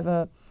might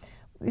have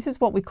this is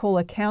what we call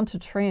a counter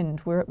trend,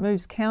 where it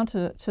moves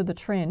counter to the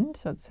trend.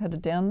 So it's had a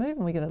down move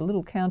and we get a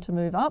little counter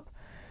move up.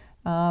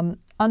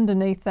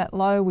 Underneath that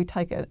low, we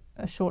take a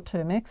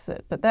short-term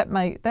exit, but that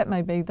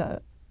may be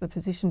the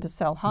position to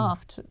sell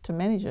half to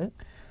manage it.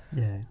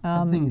 Yeah,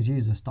 the thing is,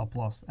 use a stop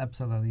loss.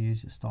 Absolutely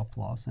use your stop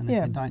loss. And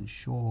if you don't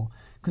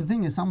because the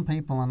thing is, some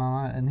people,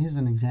 and here's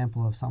an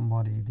example of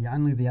somebody.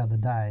 Only the other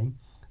day,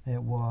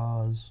 it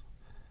was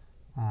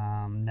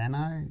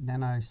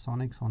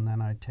Nanosonics or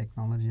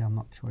Nanotechnology. I'm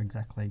not sure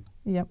exactly.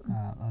 Yep.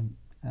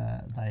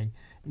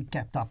 It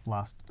gapped up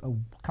a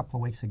few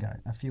weeks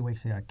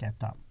ago. It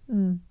gapped up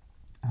in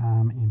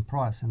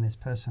price, and this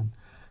person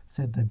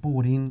said they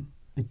bought in.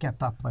 It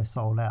gapped up. They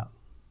sold out.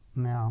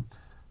 Now,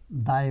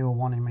 they were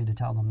wanting me to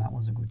tell them that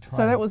was a good trade.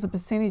 So that was a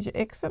percentage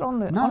exit on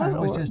the... No, it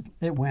was just,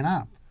 it went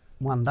up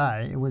one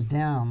day. It was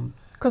down.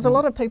 Because a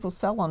lot of people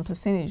sell on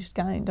percentage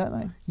gain, don't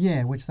they?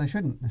 Yeah, which they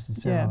shouldn't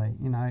necessarily.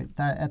 You know,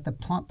 at the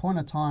point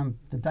of time,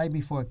 the day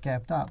before it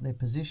gapped up, their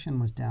position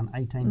was down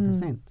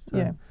 18%.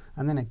 So,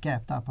 and then it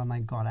gapped up and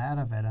they got out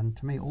of it. And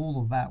to me,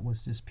 all of that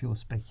was just pure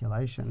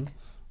speculation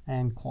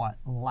and quite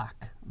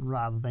luck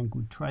rather than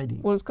good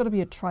trading. Well, it's got to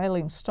be a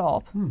trailing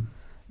stop.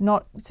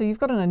 So you've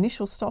got an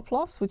initial stop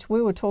loss, which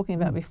we were talking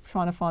about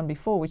trying to find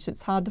before, which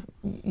it's hard to,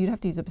 you'd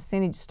have to use a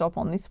percentage stop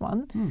on this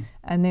one.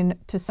 And then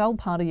to sell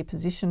part of your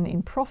position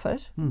in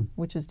profit,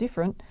 which is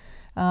different,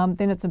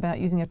 then it's about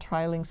using a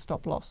trailing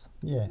stop loss.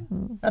 Yeah,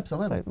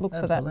 absolutely. So look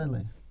for that.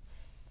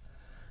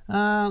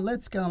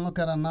 Let's go and look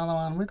at another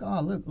one.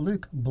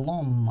 Luke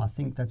Blom, I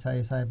think that's how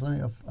you say it,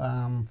 of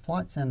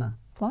Flight Centre.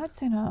 Flight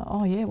Centre,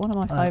 oh yeah, one of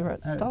my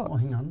favourite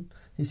stocks. Hang on.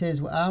 He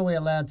says, are we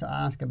allowed to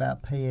ask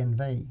about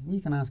PNV? You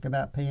can ask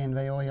about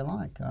PNV all you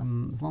like.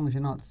 As long as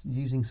you're not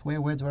using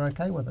swear words, we're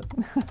okay with it.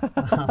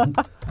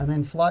 And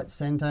then Flight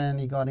Centre, and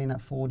he got in at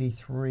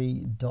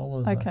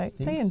 $43, Okay,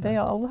 PNV,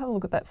 I'll have a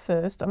look at that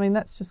first. I mean,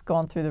 that's just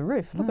gone through the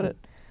roof. Look at it.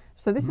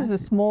 So this is a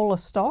smaller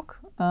stock,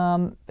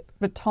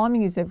 but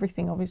timing is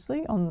everything,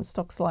 obviously, on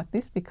stocks like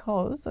this,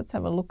 because let's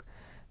have a look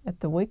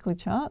at the weekly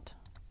chart.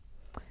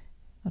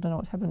 I don't know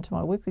what's happened to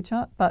my weekly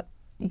chart, but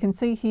you can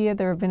see here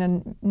there have been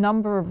a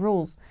number of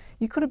rules.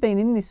 You could have been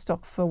in this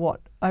stock for,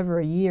 over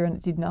a year and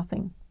it did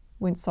nothing,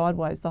 went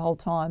sideways the whole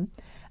time.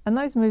 And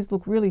those moves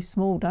look really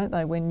small, don't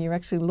they, when you're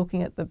actually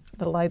looking at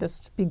the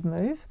latest big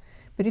move.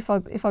 But if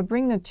I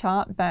bring the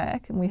chart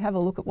back and we have a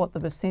look at what the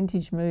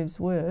percentage moves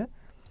were,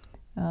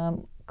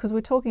 because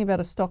we're talking about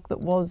a stock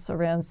that was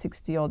around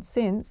 60 odd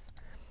cents,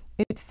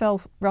 it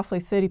fell roughly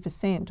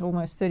 30%,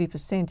 almost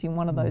 30% in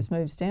one of those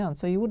moves down.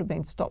 So you would have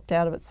been stopped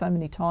out of it so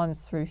many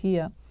times through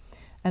here,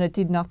 and it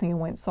did nothing and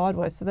went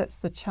sideways. So that's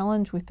the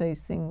challenge with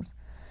these things.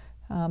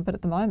 But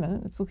at the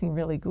moment, it's looking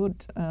really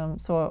good.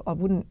 So I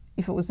wouldn't,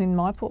 if it was in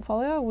my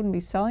portfolio, I wouldn't be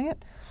selling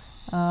it.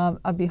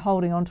 I'd be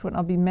holding on to it, and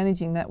I'd be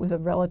managing that with a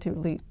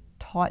relatively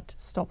tight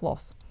stop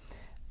loss.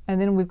 And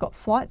then we've got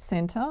Flight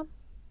Centre.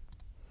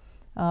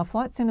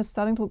 Flight Centre's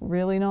starting to look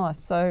really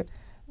nice. So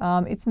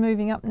it's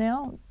moving up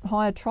now,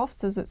 higher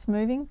troughs as it's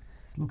moving.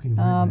 It's looking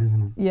very good,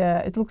 isn't it? Yeah,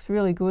 it looks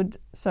really good.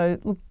 So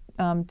look,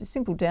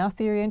 simple Dow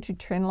theory, entry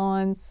trend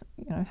lines,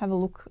 have a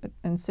look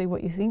and see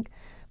what you think.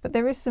 But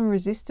there is some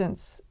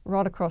resistance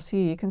right across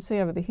here. You can see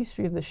over the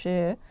history of the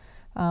share,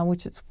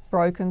 which it's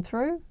broken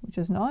through, which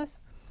is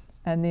nice.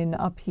 And then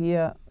up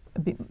here,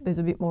 there's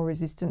a bit more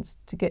resistance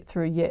to get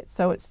through yet.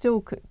 So it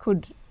still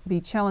could be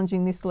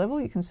challenging this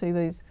level. You can see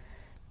these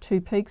two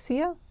peaks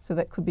here, so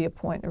that could be a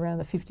point around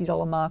the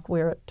 $50 mark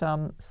where it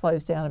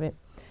slows down a bit.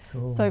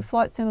 Cool. So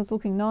Flight Centre's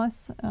looking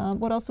nice.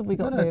 What else have we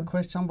got there? A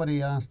question.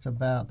 Somebody asked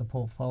about the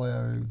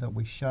portfolio that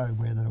we showed,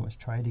 whether it was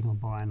trading or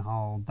buy and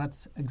hold.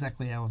 That's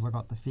exactly how I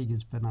got the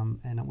figures, but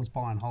and it was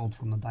buy and hold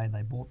from the day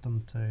they bought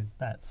them to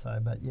that. So,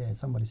 but yeah,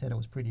 somebody said it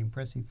was pretty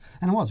impressive,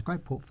 and it was a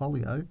great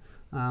portfolio.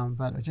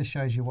 But it just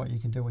shows you what you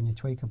can do when you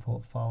tweak a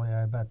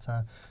portfolio. But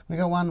we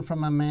got one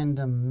from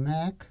Amanda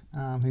Mack,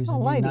 who's a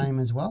new name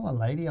as well, a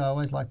lady. I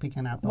always like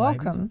picking out the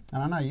ladies. Welcome.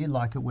 And I know you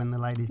like it when the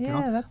ladies get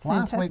on. Yeah, that's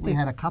Last fantastic. week we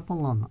had a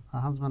couple on, a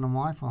husband and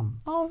wife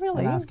on. Oh, really?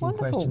 And asking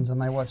Wonderful. questions, and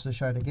they watched the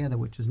show together,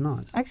 which is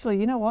nice. Actually,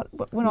 you know what?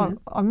 When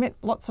I met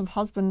lots of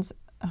husband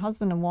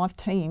and wife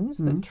teams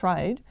that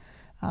trade.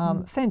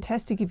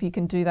 Fantastic if you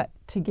can do that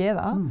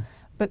together.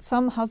 But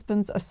some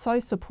husbands are so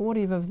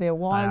supportive of their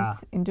wives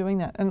in doing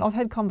that. And I've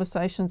had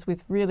conversations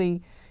with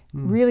really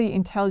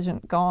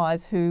intelligent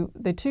guys who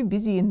they're too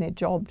busy in their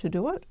job to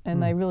do it,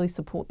 and they really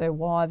support their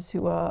wives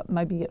who are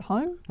maybe at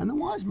home. And the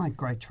wives make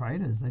great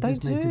traders. They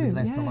just need to be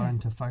left alone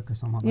to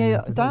focus on what they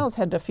need to Dale's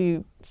do. had a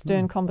few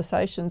stern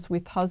conversations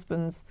with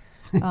husbands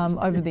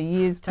over the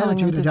years, telling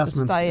them just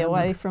to stay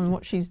away from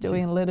what she's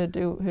doing and let her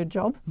do her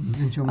job.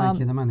 And she'll make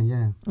you the money,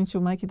 And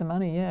she'll make you the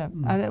money,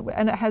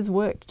 And it has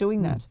worked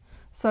doing that.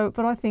 So,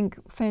 but I think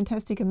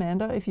fantastic,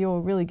 Amanda. If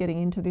you're really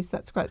getting into this,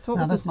 that's great. So,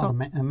 no, that's not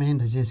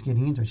Amanda just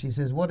getting into it. She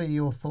says, "What are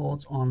your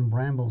thoughts on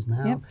Brambles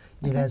now?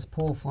 It has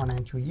poor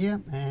financial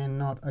year and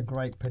not a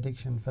great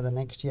prediction for the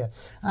next year."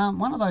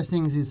 One of those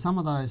things is some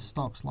of those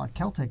stocks, like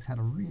Caltex, had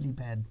a really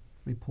bad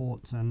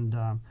reports, and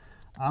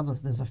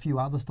there's a few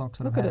other stocks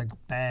that have had a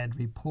bad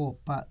report.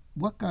 But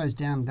what goes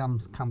down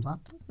comes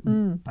up,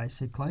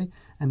 basically.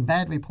 And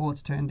bad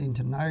reports turned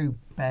into no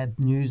bad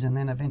news, and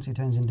then eventually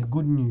turns into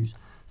good news.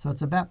 So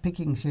it's about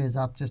picking shares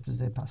up just as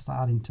they're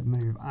starting to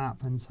move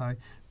up. And so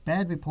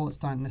bad reports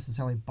don't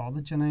necessarily bother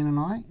Janine and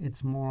I.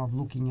 It's more of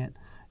looking at,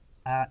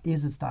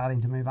 is it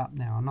starting to move up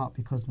now or not?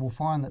 Because we'll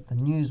find that the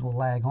news will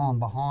lag on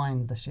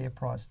behind the share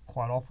price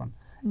quite often.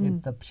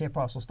 The share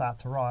price will start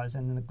to rise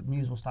and then the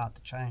news will start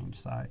to change.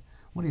 So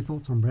what are your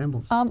thoughts on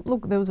Brambles?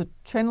 Look, there was a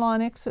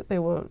trendline exit.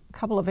 There were a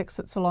couple of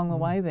exits along the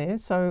way there.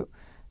 So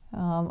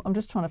I'm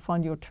just trying to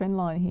find your trend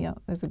line here.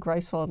 There's a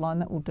grey solid line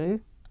that will do.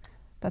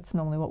 That's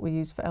normally what we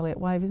use for Elliott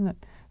Wave, isn't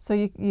it?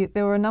 So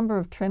there were a number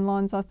of trend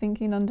lines, I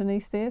think, in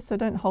underneath there. So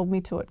don't hold me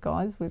to it,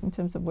 guys, in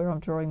terms of where I'm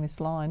drawing this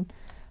line.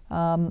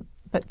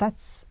 But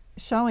that's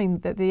showing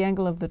that the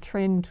angle of the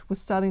trend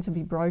was starting to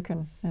be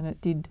broken, and it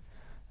did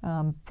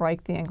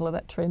break the angle of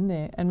that trend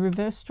there and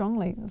reverse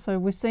strongly. So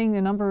we're seeing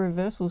a number of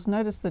reversals.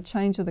 Notice the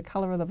change of the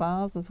colour of the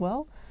bars as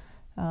well.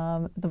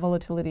 The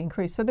volatility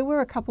increased. So there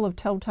were a couple of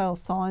telltale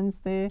signs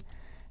there.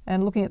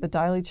 And looking at the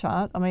daily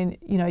chart, I mean,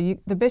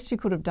 the best you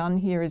could have done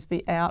here is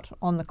be out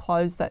on the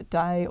close that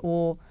day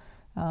or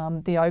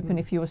the open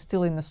if you were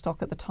still in the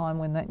stock at the time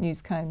when that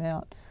news came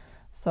out.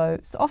 So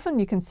often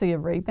you can see a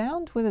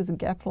rebound where there's a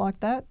gap like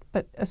that,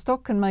 but a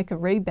stock can make a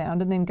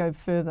rebound and then go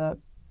further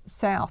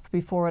south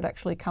before it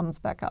actually comes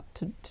back up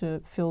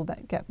to fill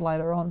that gap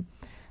later on.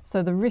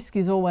 So the risk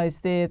is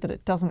always there that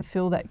it doesn't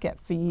fill that gap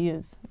for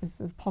years.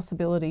 It's a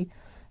possibility,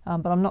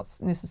 but I'm not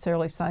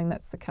necessarily saying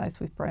that's the case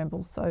with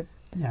Brambles. So.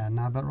 Yeah,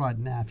 no, but right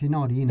now, if you're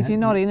not in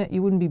it,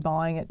 you wouldn't be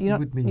buying it. You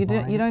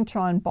don't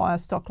try and buy a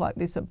stock like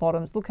this at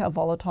bottoms. Look how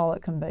volatile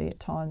it can be at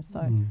times.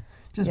 So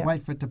just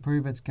wait for it to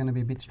prove it's going to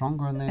be a bit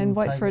stronger, and then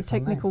wait for a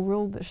technical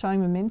rule that's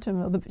showing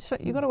momentum.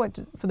 You've got to wait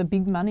for the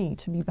big money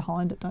to be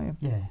behind it, don't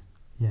you?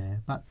 Yeah.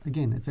 But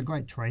again, it's a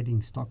great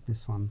trading stock.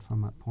 This one,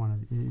 from that point of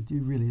view,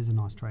 it really is a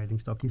nice trading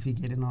stock. If you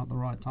get in at the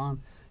right time,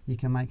 you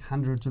can make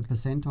hundreds of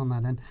 % on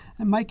that, and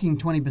making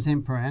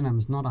 20% per annum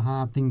is not a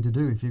hard thing to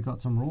do if you've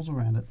got some rules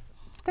around it.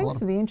 Thanks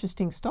for the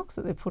interesting stocks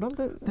that they've put up.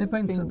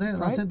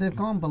 I said they've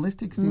gone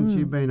ballistic since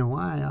you've been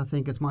away. I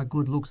think it's my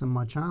good looks and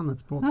my charm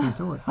that's brought them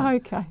to it.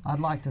 Okay. I'd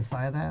like to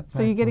say that.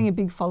 So you're getting a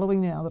big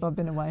following now that I've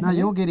been away. No,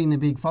 you're getting the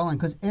big following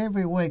because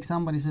every week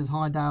somebody says,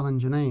 "Hi, Dale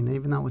and Janine,"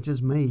 even though it was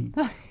just me.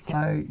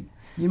 So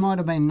you might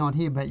have been not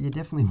here, but you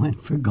definitely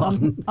weren't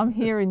forgotten. I'm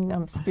here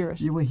in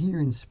spirit. You were here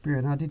in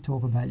spirit. I did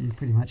talk about you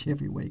pretty much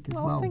every week as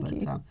well.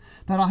 Thank you.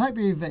 But I hope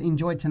you've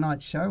enjoyed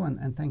tonight's show,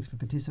 and thanks for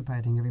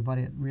participating,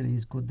 everybody. It really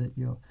is good that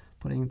you're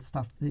putting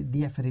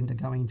the effort into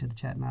going into the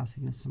chat and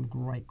asking us some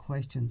great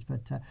questions.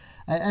 But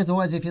as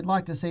always, if you'd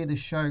like to see the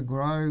show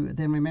grow,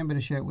 then remember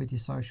to share it with your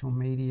social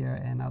media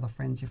and other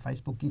friends, your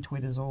Facebook, your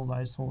Twitters, all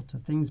those sorts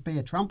of things. Be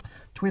a Trump,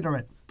 Twitter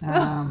it.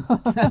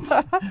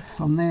 That's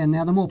from there.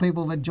 Now, the more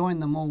people that join,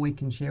 the more we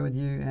can share with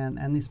you.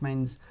 And this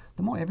means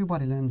the more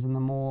everybody learns and the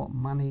more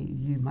money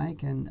you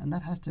make. And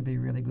that has to be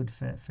really good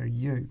for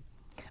you.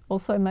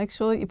 Also, make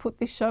sure that you put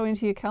this show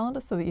into your calendar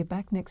so that you're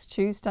back next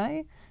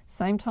Tuesday,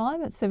 same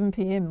time at 7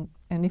 p.m.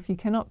 And if you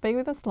cannot be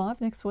with us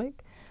live next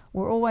week,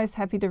 we're always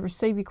happy to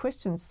receive your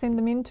questions. Send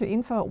them in to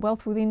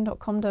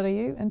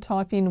info@wealthwithin.com.au and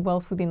type in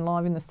Wealth Within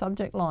Live in the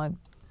subject line.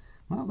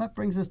 Well, that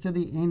brings us to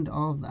the end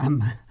of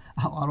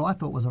what I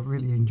thought was a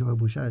really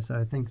enjoyable show.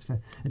 So thanks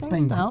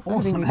been Dale,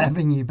 awesome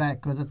having you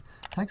back because it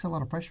takes a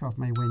lot of pressure off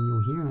me when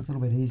you're here, and it's a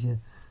little bit easier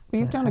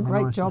Well, you've done a have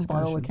great nice job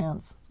by all discussion.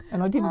 accounts.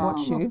 And I did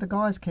watch you. Look, the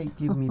guys keep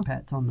giving me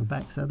pats on the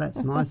back, so that's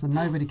nice. And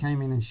nobody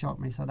came in and shot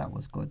me, so that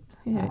was good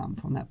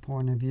from that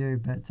point of view.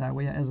 But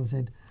as I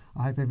said,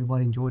 I hope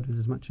everybody enjoyed it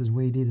as much as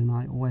we did, and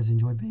I always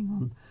enjoy being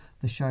on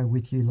the show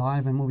with you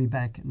live, and we'll be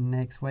back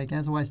next week.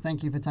 As always,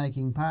 thank you for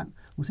taking part.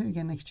 We'll see you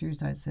again next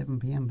Tuesday at 7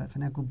 p.m. But for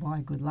now,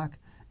 goodbye, good luck,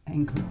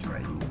 and good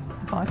trading.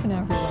 Bye for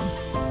now,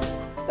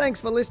 everyone. Thanks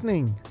for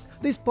listening.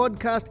 This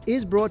podcast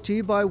is brought to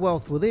you by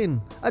Wealth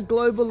Within, a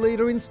global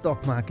leader in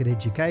stock market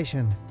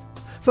education.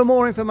 For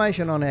more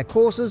information on our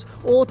courses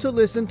or to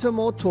listen to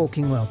more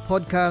Talking Wealth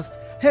podcasts,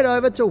 head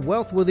over to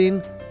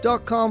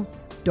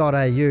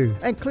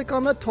wealthwithin.com.au and click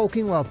on the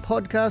Talking Wealth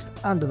podcast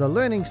under the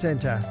Learning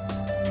Centre.